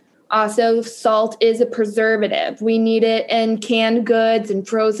 Also, salt is a preservative. We need it in canned goods and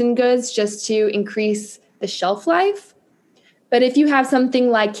frozen goods just to increase the shelf life. But if you have something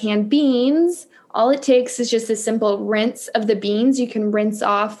like canned beans, all it takes is just a simple rinse of the beans. You can rinse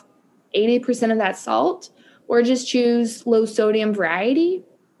off 80% of that salt or just choose low sodium variety.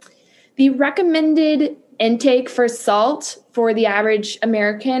 The recommended intake for salt for the average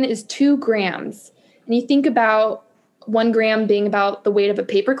American is 2 grams. And you think about 1 gram being about the weight of a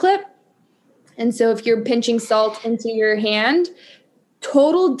paperclip. And so if you're pinching salt into your hand,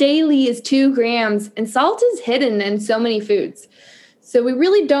 total daily is 2 grams, and salt is hidden in so many foods. So we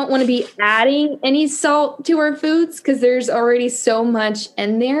really don't want to be adding any salt to our foods because there's already so much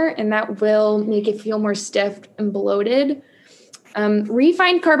in there, and that will make it feel more stiff and bloated.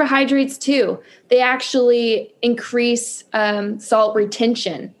 Refined carbohydrates too. They actually increase salt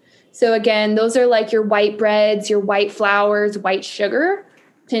retention. So again, those are like your white breads, your white flours, white sugar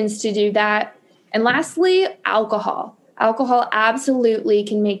tends to do that. And lastly, alcohol. Alcohol absolutely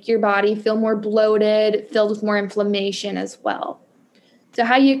can make your body feel more bloated, filled with more inflammation as well. So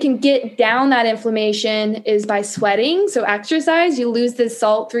how you can get down that inflammation is by sweating. So exercise, you lose the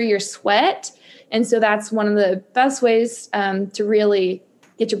salt through your sweat. And so that's one of the best ways to really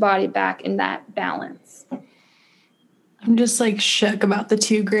get your body back in that balance. I'm just like shook about the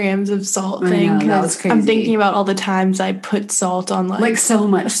 2 grams of salt thing. That was crazy. I'm thinking about all the times I put salt on like so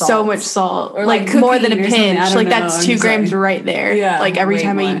much salt. So much salt. Or like more than a pinch. Like that's know. 2 grams right there. Yeah, like every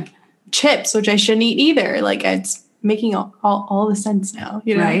time more. I eat chips, which I shouldn't eat either. Like it's making all the sense now.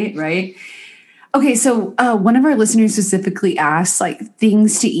 You know? Right. Okay, so one of our listeners specifically asked like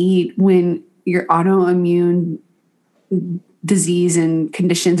things to eat when your autoimmune disease and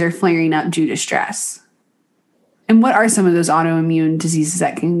conditions are flaring up due to stress. And what are some of those autoimmune diseases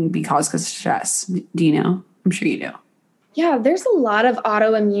that can be caused because of stress? Do you know? I'm sure you do. Yeah, there's a lot of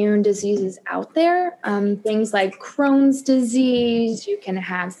autoimmune diseases out there. Things like Crohn's disease, you can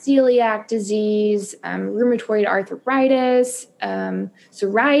have celiac disease, rheumatoid arthritis,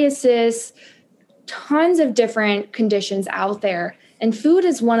 psoriasis, tons of different conditions out there. And food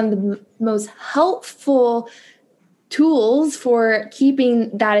is one of the most helpful tools for keeping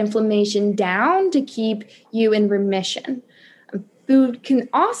that inflammation down to keep you in remission. Food can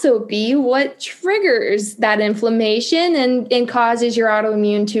also be what triggers that inflammation and causes your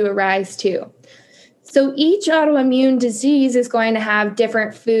autoimmune to arise too. So each autoimmune disease is going to have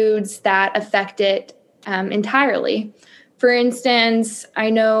different foods that affect it entirely. For instance, I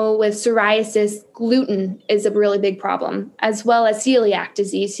know with psoriasis, gluten is a really big problem, as well as celiac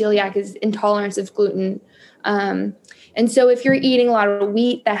disease. Celiac is intolerance of gluten. And so if you're eating a lot of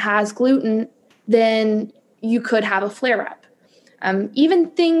wheat that has gluten, then you could have a flare-up.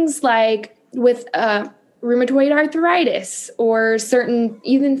 Even things like with rheumatoid arthritis or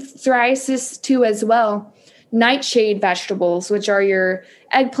even psoriasis too as well. Nightshade vegetables, which are your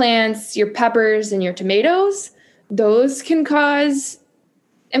eggplants, your peppers, and your tomatoes, those can cause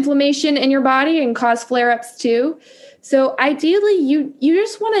inflammation in your body and cause flare-ups too. So ideally, you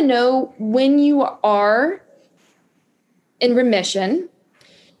just want to know when you are in remission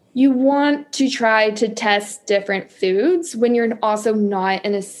you want to try to test different foods when you're also not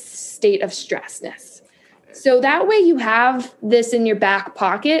in a state of stressness. So that way you have this in your back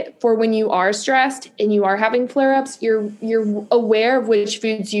pocket for when you are stressed and you are having flare-ups, you're aware of which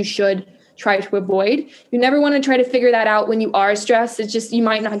foods you should try to avoid. You never want to try to figure that out when you are stressed. It's just you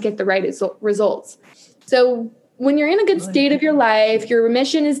might not get the right results. So when you're in a good state of your life, your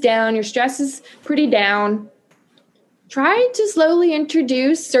remission is down, your stress is pretty down, try to slowly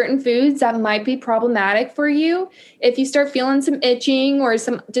introduce certain foods that might be problematic for you. If you start feeling some itching or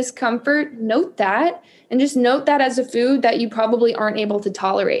some discomfort, note that, and just note that as a food that you probably aren't able to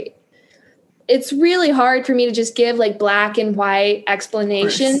tolerate. It's really hard for me to just give like black and white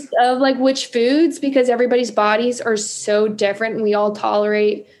explanations of like which foods, because everybody's bodies are so different and we all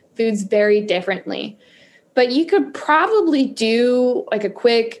tolerate foods very differently. But you could probably do like a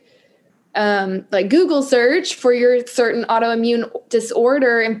quick like Google search for your certain autoimmune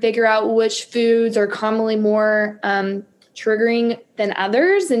disorder and figure out which foods are commonly more triggering than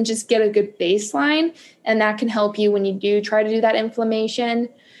others and just get a good baseline. And that can help you when you do try to do that inflammation.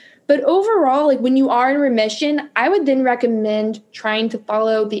 But overall, like when you are in remission, I would then recommend trying to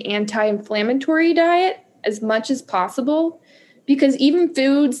follow the anti-inflammatory diet as much as possible, because even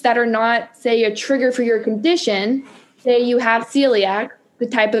foods that are not, say, a trigger for your condition, say you have celiac, the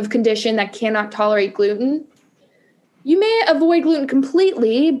type of condition that cannot tolerate gluten, you may avoid gluten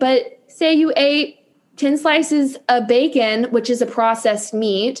completely, but say you ate 10 slices of bacon, which is a processed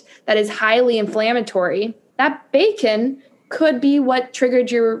meat that is highly inflammatory, that bacon could be what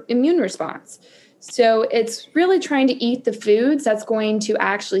triggered your immune response. So it's really trying to eat the foods that's going to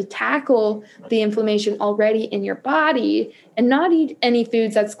actually tackle the inflammation already in your body and not eat any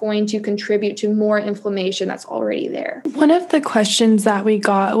foods that's going to contribute to more inflammation that's already there. One of the questions that we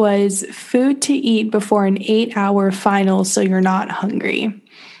got was food to eat before an 8-hour final so you're not hungry.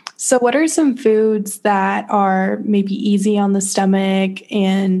 So what are some foods that are maybe easy on the stomach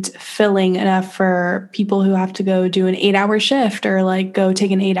and filling enough for people who have to go do an 8-hour shift or like go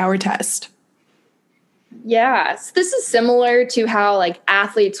take an 8-hour test? Yeah, so this is similar to how like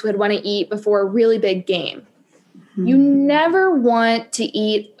athletes would want to eat before a really big game. Mm-hmm. You never want to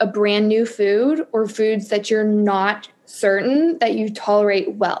eat a brand new food or foods that you're not certain that you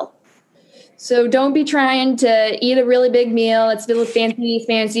tolerate well. So don't be trying to eat a really big meal. It's really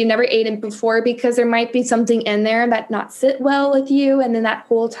fancy. You've never ate it before, because there might be something in there that not sit well with you. And then that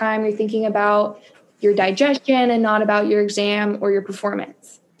whole time you're thinking about your digestion and not about your exam or your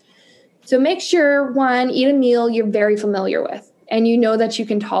performance. So make sure, one, eat a meal you're very familiar with and you know that you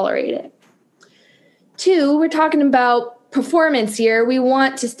can tolerate it. Two, we're talking about performance here. We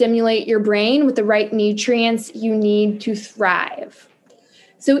want to stimulate your brain with the right nutrients you need to thrive.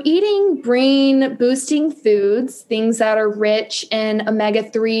 So eating brain-boosting foods, things that are rich in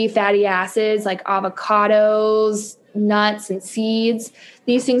omega-3 fatty acids like avocados, nuts, and seeds,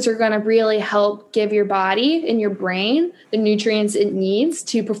 these things are going to really help give your body and your brain the nutrients it needs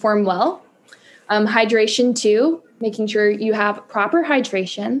to perform well. Hydration too, making sure you have proper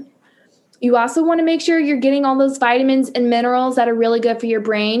hydration. You also want to make sure you're getting all those vitamins and minerals that are really good for your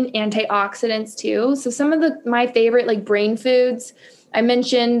brain, antioxidants too. So some of my favorite like brain foods, I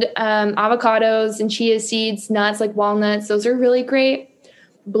mentioned avocados and chia seeds, nuts like walnuts. Those are really great.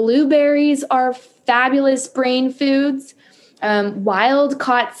 Blueberries are fabulous brain foods. Wild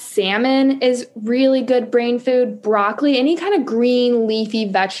caught salmon is really good brain food. Broccoli, any kind of green leafy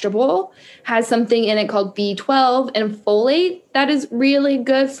vegetable has something in it called B12 and folate that is really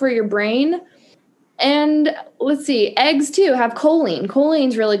good for your brain. And let's see, eggs too have choline.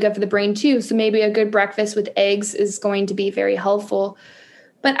 Choline's really good for the brain too. So maybe a good breakfast with eggs is going to be very helpful.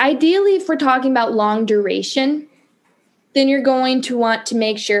 But ideally, if we're talking about long duration, then you're going to want to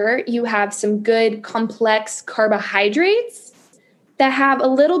make sure you have some good complex carbohydrates that have a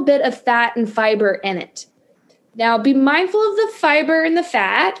little bit of fat and fiber in it. Now, be mindful of the fiber and the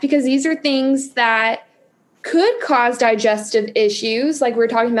fat, because these are things that could cause digestive issues. Like we're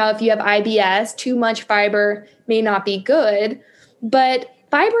talking about if you have IBS, too much fiber may not be good, but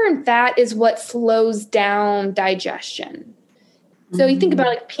fiber and fat is what slows down digestion. So you think about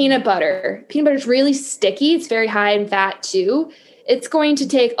like peanut butter. Peanut butter is really sticky. It's very high in fat too. It's going to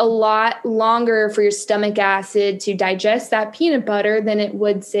take a lot longer for your stomach acid to digest that peanut butter than it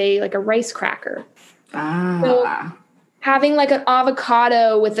would, say, like a rice cracker. So having like an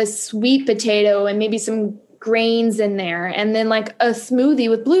avocado with a sweet potato and maybe some grains in there, and then like a smoothie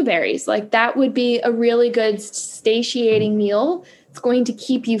with blueberries, like that would be a really good satiating meal. It's going to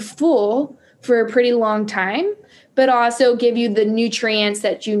keep you full for a pretty long time, but also give you the nutrients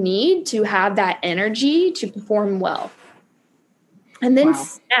that you need to have that energy to perform well. And then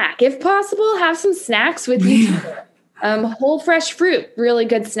snack. If possible, have some snacks with you. Whole fresh fruit, really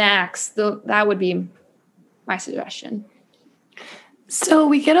good snacks. That would be my suggestion. So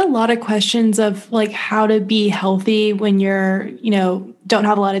we get a lot of questions of like how to be healthy when you're, don't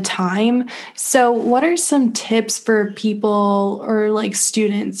have a lot of time. So what are some tips for people or like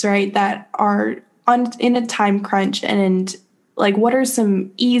students, right, that are in a time crunch, and like what are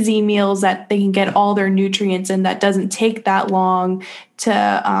some easy meals that they can get all their nutrients in that doesn't take that long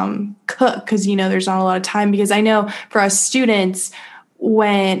to cook? Because, there's not a lot of time. Because I know for us students,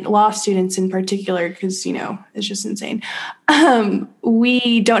 when law students in particular, because, it's just insane.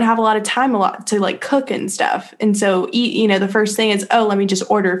 We don't have a lot of time to like cook and stuff. And so, the first thing is, let me just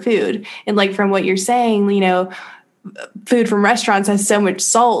order food. And like, from what you're saying, food from restaurants has so much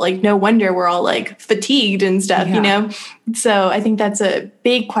salt, like no wonder we're all like fatigued and stuff, So I think that's a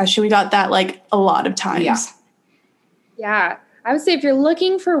big question. We got that like a lot of times. Yeah. I would say if you're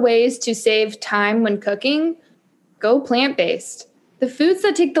looking for ways to save time when cooking, go plant-based. The foods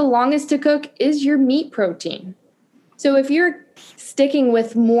that take the longest to cook is your meat protein. So if you're sticking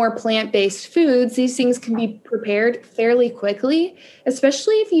with more plant-based foods, these things can be prepared fairly quickly,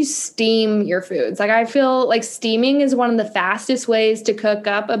 especially if you steam your foods. Like I feel like steaming is one of the fastest ways to cook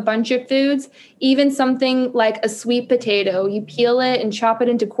up a bunch of foods. Even something like a sweet potato, you peel it and chop it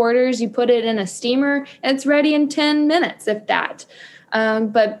into quarters, you put it in a steamer, and it's ready in 10 minutes, if that.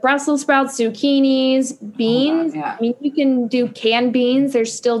 But Brussels sprouts, zucchinis, beans, I mean, you can do canned beans. They're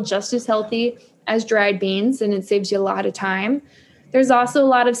still just as healthy as dried beans, and it saves you a lot of time. There's also a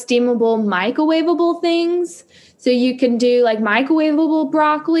lot of steamable, microwavable things. So you can do like microwavable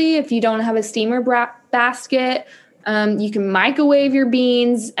broccoli if you don't have a steamer basket. You can microwave your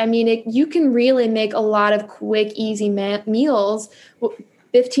beans. I mean, you can really make a lot of quick, easy meals,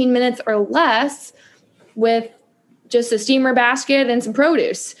 15 minutes or less, with just a steamer basket and some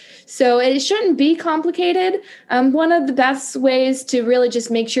produce. So it shouldn't be complicated. One of the best ways to really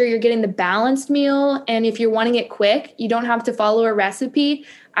just make sure you're getting the balanced meal, and if you're wanting it quick, you don't have to follow a recipe.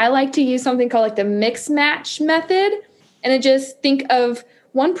 I like to use something called like the mix match method. And it just think of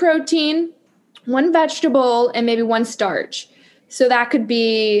one protein, one vegetable, and maybe one starch. So that could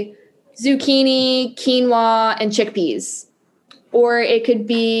be zucchini, quinoa, and chickpeas. Or it could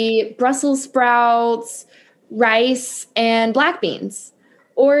be Brussels sprouts, rice, and black beans.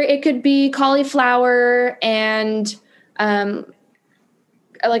 Or it could be cauliflower and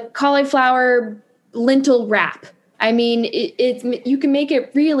like cauliflower lentil wrap. I mean, you can make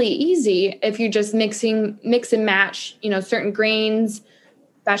it really easy if you just mix and match, certain grains,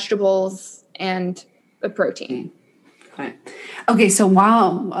 vegetables, and the protein. Okay, so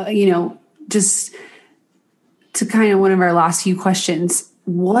while, just to kind of one of our last few questions,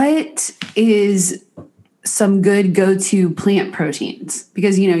 what is some good go-to plant proteins?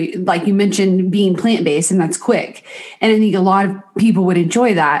 Because, like you mentioned, being plant-based, and that's quick. And I think a lot of people would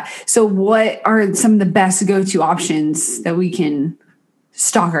enjoy that. So what are some of the best go-to options that we can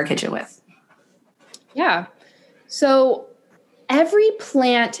stock our kitchen with? Yeah. So every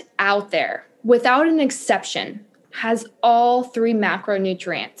plant out there, without an exception, has all three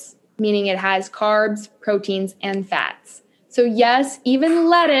macronutrients, meaning it has carbs, proteins, and fats. So yes, even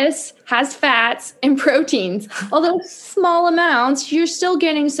lettuce has fats and proteins. Although small amounts, you're still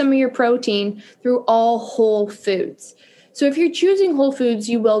getting some of your protein through all whole foods. So if you're choosing whole foods,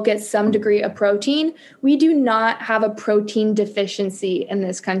 you will get some degree of protein. We do not have a protein deficiency in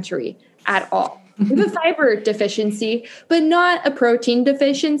this country at all. We have a fiber deficiency, but not a protein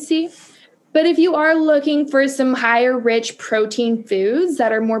deficiency. But if you are looking for some higher rich protein foods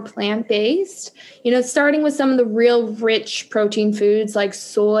that are more plant-based, starting with some of the real rich protein foods like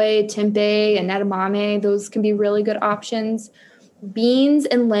soy, tempeh, and edamame, those can be really good options. Beans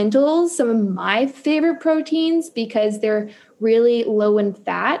and lentils, some of my favorite proteins because they're really low in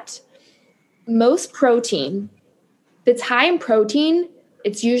fat. Most protein that's high in protein,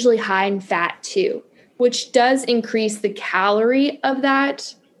 it's usually high in fat too, which does increase the calorie of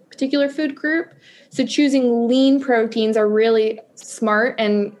that particular food group. So choosing lean proteins are really smart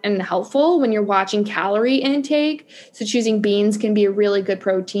and helpful when you're watching calorie intake. So choosing beans can be a really good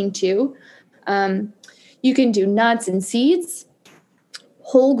protein too. You can do nuts and seeds,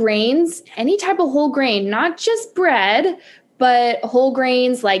 whole grains, any type of whole grain, not just bread, but whole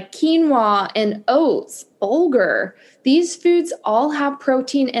grains like quinoa and oats, bulgur. These foods all have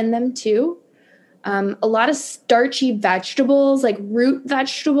protein in them too. A lot of starchy vegetables, like root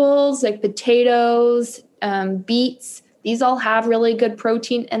vegetables, like potatoes, beets. These all have really good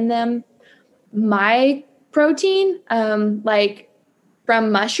protein in them. My protein, like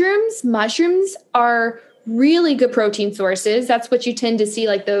from mushrooms are really good protein sources. That's what you tend to see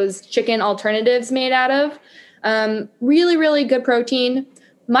like those chicken alternatives made out of. Really, really good protein.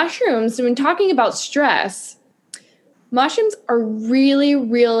 Mushrooms, when talking about stress, mushrooms are really,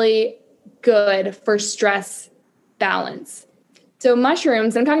 really good for stress balance. So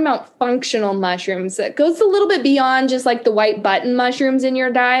mushrooms, I'm talking about functional mushrooms. That goes a little bit beyond just like the white button mushrooms in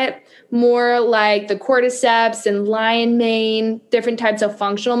your diet, more like the cordyceps and lion mane, different types of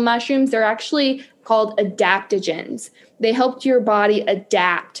functional mushrooms. They're actually called adaptogens. They help your body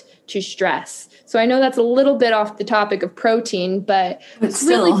adapt to stress. So I know that's a little bit off the topic of protein, but it's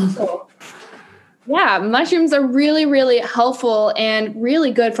really cool. Yeah, mushrooms are really, really helpful and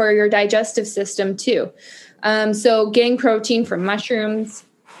really good for your digestive system too. So getting protein from mushrooms.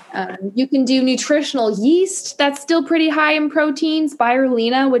 You can do nutritional yeast that's still pretty high in protein.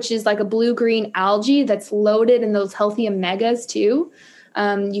 Spirulina, which is like a blue-green algae that's loaded in those healthy omegas too.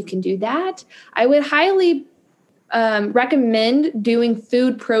 You can do that. I would highly recommend doing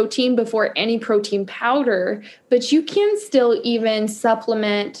food protein before any protein powder, but you can still even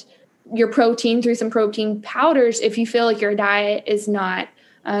supplement your protein through some protein powders if you feel like your diet is not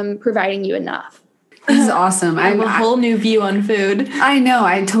providing you enough. This is awesome. I have a whole new view on food. I know.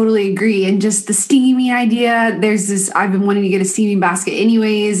 I totally agree. And just the steaming idea, there's this, I've been wanting to get a steaming basket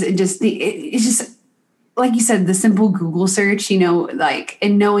anyways. It's just, like you said, the simple Google search, you know, like,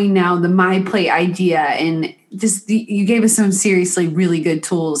 and knowing now the My Plate idea, and just you gave us some seriously really good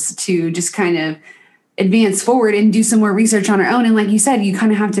tools to just kind of advance forward and do some more research on our own. And like you said, you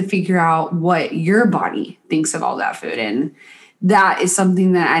kind of have to figure out what your body thinks of all that food. And that is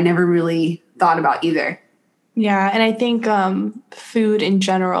something that I never really thought about either. Yeah. And I think food in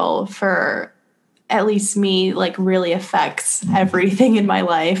general, for at least me, like really affects everything in my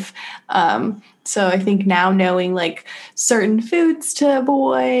life. So I think now knowing like certain foods to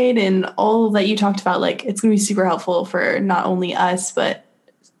avoid and all that you talked about, like it's going to be super helpful for not only us, but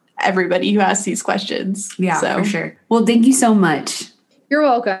everybody who asks these questions. Yeah, for sure. Well, thank you so much. You're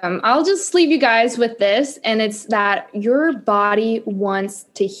welcome. I'll just leave you guys with this, and it's that your body wants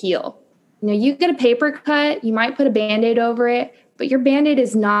to heal. You know, you get a paper cut, you might put a Band-Aid over it, but your Band-Aid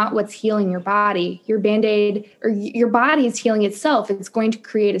is not what's healing your body. Your Band-Aid, or your body is healing itself. It's going to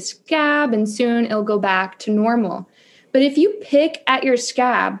create a scab, and soon it'll go back to normal. But if you pick at your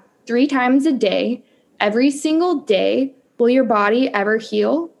scab 3 times a day, every single day, will your body ever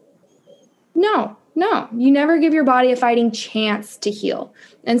heal? No, you never give your body a fighting chance to heal.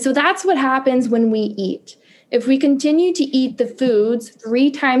 And so that's what happens when we eat. If we continue to eat the foods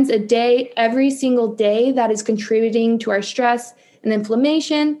 3 times a day, every single day, that is contributing to our stress and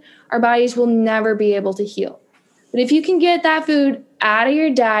inflammation, our bodies will never be able to heal. But if you can get that food out of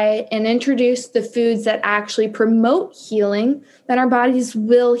your diet and introduce the foods that actually promote healing, then our bodies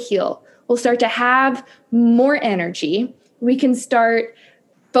will heal. We'll start to have more energy. We can start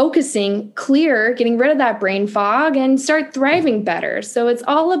focusing clear, getting rid of that brain fog, and start thriving better. So it's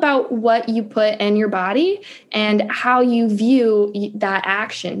all about what you put in your body and how you view that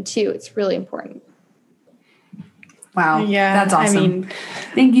action too. It's really important. Wow. Yeah. That's awesome. I mean,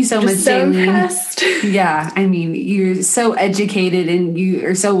 thank you so much, Jamie. Impressed. Yeah. I mean, you're so educated and you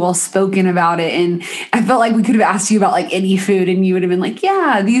are so well spoken about it. And I felt like we could have asked you about like any food and you would have been like,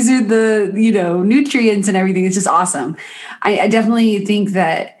 yeah, these are the, you know, nutrients and everything. It's just awesome. I definitely think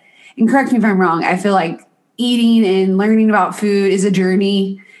that, and correct me if I'm wrong, I feel like eating and learning about food is a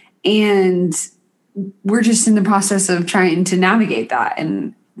journey, and we're just in the process of trying to navigate that.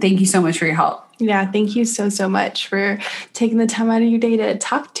 And thank you so much for your help. Yeah, thank you so much for taking the time out of your day to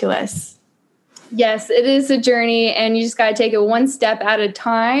talk to us. Yes, it is a journey, and you just got to take it one step at a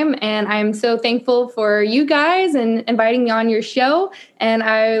time. And I'm so thankful for you guys and inviting me on your show. And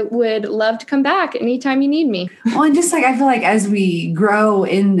I would love to come back anytime you need me. Well, and just like, I feel like as we grow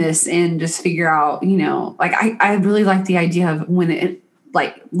in this and just figure out, you know, like I really like the idea of when it,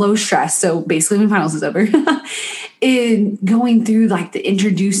 like low stress. So basically when finals is over, in going through like the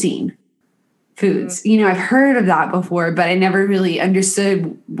introducing foods. You know, I've heard of that before, but I never really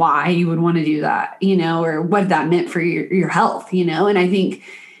understood why you would want to do that, you know, or what that meant for your health, you know. And I think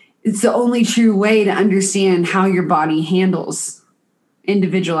it's the only true way to understand how your body handles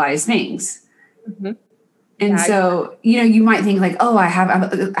individualized things. Mm-hmm. And so, you know, you might think like, oh, I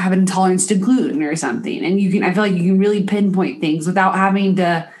have an intolerance to gluten or something. And I feel like you can really pinpoint things without having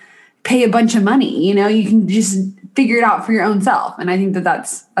to pay a bunch of money. You know, you can just figure it out for your own self. And I think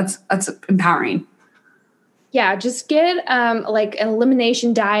that's empowering. Yeah, just get like an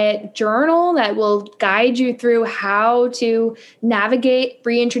elimination diet journal that will guide you through how to navigate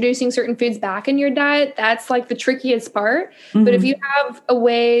reintroducing certain foods back in your diet. That's like the trickiest part. But if you have a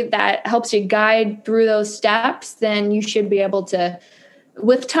way that helps you guide through those steps, then you should be able to,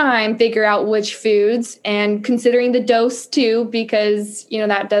 with time, figure out which foods, and considering the dose too, because, you know,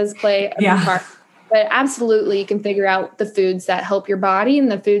 that does play a big part. But absolutely, you can figure out the foods that help your body and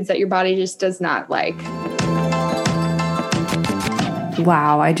the foods that your body just does not like.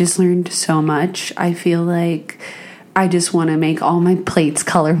 Wow, I just learned so much. I feel like I just want to make all my plates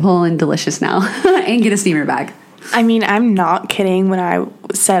colorful and delicious now and get a steamer bag. I mean, I'm not kidding when I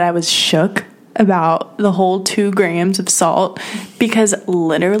said I was shook about the whole 2 grams of salt, because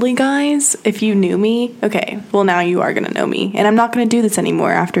literally, guys, if you knew me, okay, well, now you are going to know me, and I'm not going to do this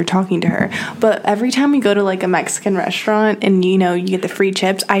anymore after talking to her, but every time we go to like a Mexican restaurant and, you know, you get the free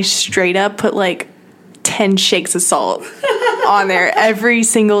chips, I straight up put like 10 shakes of salt on there every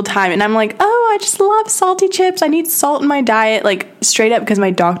single time. And I'm like, oh, I just love salty chips. I need salt in my diet. Like, straight up, because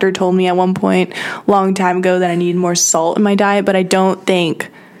my doctor told me at one point, long time ago, that I need more salt in my diet. But I don't think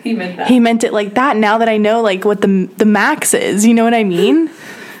he meant it like that. Now that I know, like, what the max is. You know what I mean?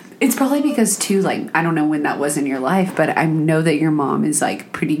 It's probably because, too, like, I don't know when that was in your life, but I know that your mom is,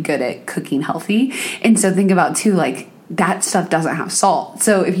 like, pretty good at cooking healthy. And so think about, too, like, that stuff doesn't have salt.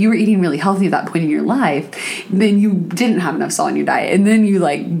 So if you were eating really healthy at that point in your life, then you didn't have enough salt in your diet. And then you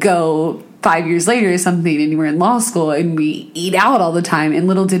like go 5 years later or something and you were in law school and we eat out all the time. And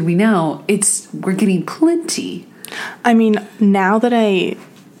little did we know, we're getting plenty. I mean, now that I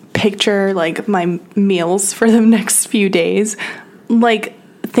picture like my meals for the next few days, like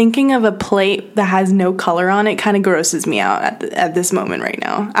thinking of a plate that has no color on it kind of grosses me out at this moment right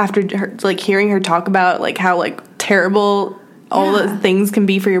now. After her, like hearing her talk about like how like terrible all the things can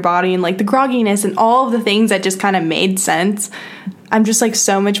be for your body and like the grogginess and all of the things that just kind of made sense, I'm just like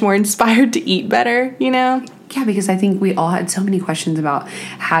so much more inspired to eat better, you know? Yeah, because I think we all had so many questions about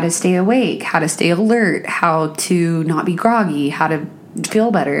how to stay awake, how to stay alert, how to not be groggy, how to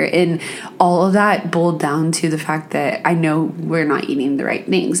feel better, and all of that boiled down to the fact that I know we're not eating the right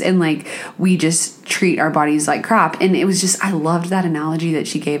things, and like we just treat our bodies like crap. And it was just, I loved that analogy that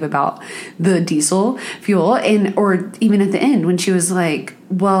she gave about the diesel fuel, and or even at the end when she was like,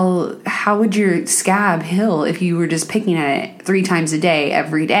 well, how would your scab heal if you were just picking at it 3 times a day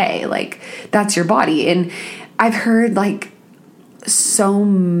every day? Like, that's your body. And I've heard like so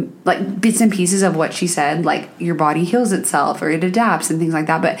like bits and pieces of what she said, like your body heals itself or it adapts and things like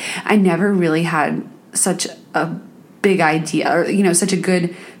that, but I never really had such a big idea or, you know, such a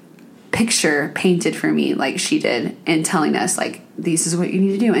good picture painted for me like she did, and telling us like this is what you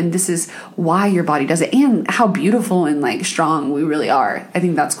need to do and this is why your body does it and how beautiful and like strong we really are. I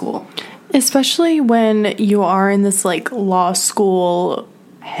think that's cool, especially when you are in this like law school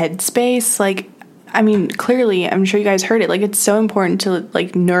headspace. Like, I mean, clearly, I'm sure you guys heard it, like, it's so important to,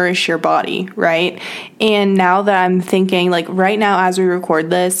 like, nourish your body, right? And now that I'm thinking, like, right now as we record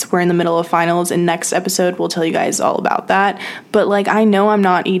this, we're in the middle of finals, and next episode we'll tell you guys all about that. But, like, I know I'm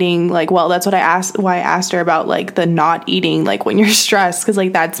not eating, like, well, that's what why I asked her about, like, the not eating, like, when you're stressed, because,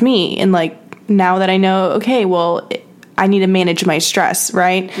 like, that's me. And, like, now that I know, okay, well, I need to manage my stress,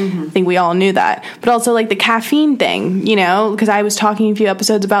 right? Mm-hmm. I think we all knew that. But also, like, the caffeine thing, you know, because I was talking a few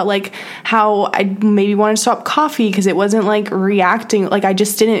episodes about, like, how I maybe wanted to stop coffee because it wasn't, like, reacting. Like, I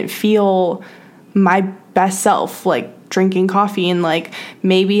just didn't feel my best self, like, drinking coffee. And, like,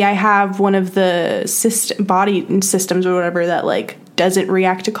 maybe I have one of the body systems or whatever that, like, doesn't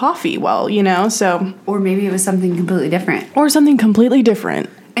react to coffee well, you know? So, or maybe it was something completely different.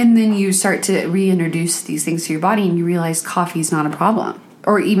 And then you start to reintroduce these things to your body and you realize coffee is not a problem.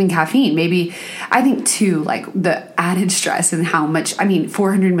 Or even caffeine. Maybe, I think too, like the added stress and how much,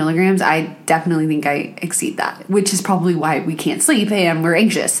 400 milligrams, I definitely think I exceed that, which is probably why we can't sleep and we're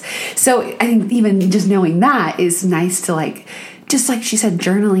anxious. So I think even just knowing that is nice to like, just like she said,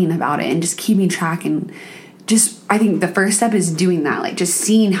 journaling about it and just keeping track. And just, I think the first step is doing that, like just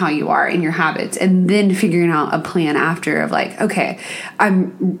seeing how you are in your habits and then figuring out a plan after of like, okay,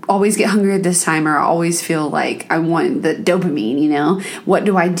 I'm always get hungry at this time, or I always feel like I want the dopamine, you know, what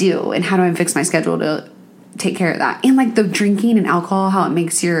do I do? And how do I fix my schedule to take care of that? And like the drinking and alcohol, how it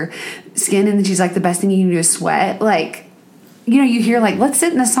makes your skin. And then she's like, the best thing you can do is sweat. Like, you know, you hear like, let's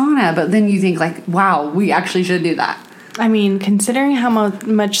sit in a sauna, but then you think like, wow, we actually should do that. I mean, considering how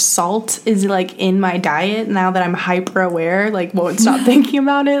much salt is, like, in my diet, now that I'm hyper aware, like, won't stop thinking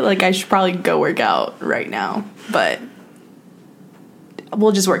about it, like, I should probably go work out right now. But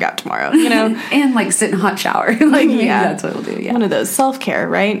we'll just work out tomorrow, you know? And like sit in a hot shower. Like maybe that's what we'll do. Yeah. One of those self-care,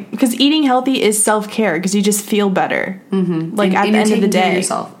 right? Because eating healthy is self-care because you just feel better. Mm-hmm. Like at the end of the day.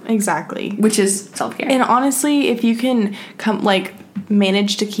 Yourself. Exactly. Which is self-care. And honestly, if you can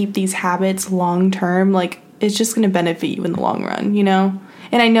manage to keep these habits long-term, like it's just going to benefit you in the long run, you know?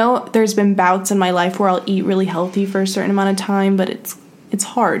 And I know there's been bouts in my life where I'll eat really healthy for a certain amount of time, but it's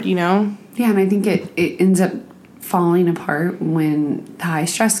hard, you know? Yeah, and I think it ends up falling apart when the high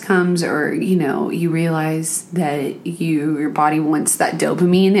stress comes, or, you know, you realize that your body wants that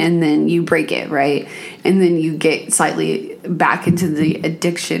dopamine and then you break it, right? And then you get slightly back into the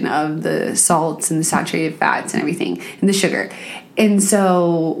addiction of the salts and the saturated fats and everything and the sugar. And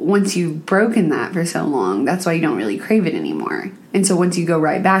so once you've broken that for so long, that's why you don't really crave it anymore. And so once you go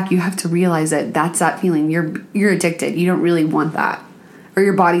right back, you have to realize that that's that feeling. You're addicted. You don't really want that. Or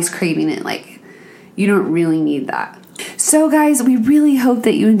your body's craving it. Like, you don't really need that. So guys, we really hope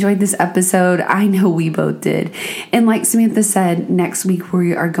that you enjoyed this episode. I know we both did. And like Samantha said, next week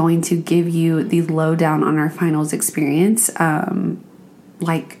we are going to give you the lowdown on our finals experience.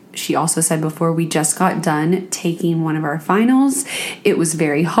 Like she also said before, we just got done taking one of our finals. It was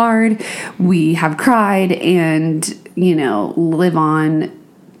very hard. We have cried and, you know, live on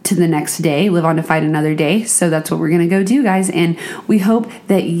to the next day, live on to fight another day. So that's what we're going to go do, guys. And we hope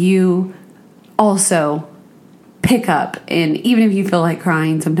that you also pick up. And even if you feel like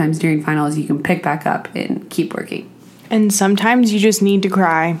crying sometimes during finals, you can pick back up and keep working. And sometimes you just need to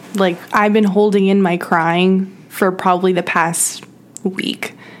cry. Like, I've been holding in my crying for probably the past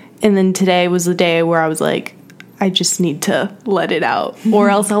week. And then today was the day where I was like, I just need to let it out, or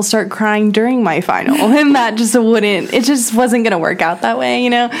else I'll start crying during my final. And that just it just wasn't going to work out that way,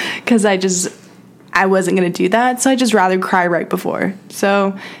 you know, because I wasn't going to do that. So I just rather cry right before.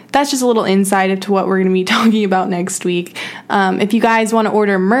 So that's just a little insight into what we're going to be talking about next week. If you guys want to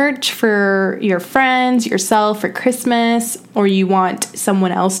order merch for your friends, yourself for Christmas, or you want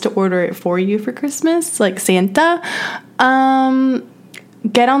someone else to order it for you for Christmas, like Santa,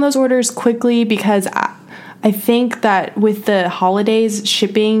 get on those orders quickly, because I think that with the holidays,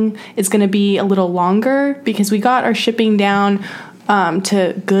 shipping is going to be a little longer, because we got our shipping down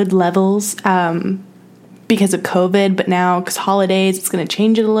to good levels because of COVID, but now because holidays, it's going to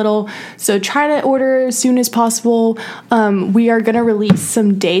change it a little. So try to order as soon as possible. We are going to release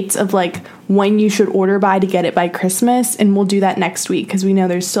some dates of like when you should order by to get it by Christmas, and we'll do that next week because we know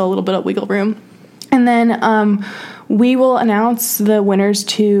there's still a little bit of wiggle room. And then we will announce the winners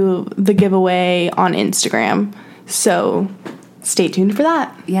to the giveaway on Instagram. So stay tuned for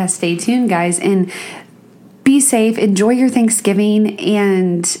that. Yeah, stay tuned, guys. And be safe. Enjoy your Thanksgiving.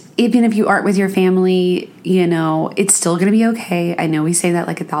 And even if you aren't with your family, you know, it's still going to be okay. I know we say that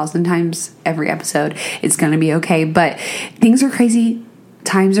like 1,000 times every episode. It's going to be okay. But things are crazy.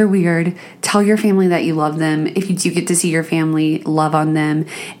 Times are weird. Tell your family that you love them. If you do get to see your family, love on them.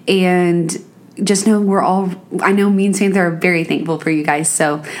 And just know I know me and Samantha are very thankful for you guys.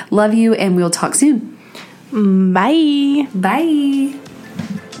 So love you, and we'll talk soon. Bye. Bye.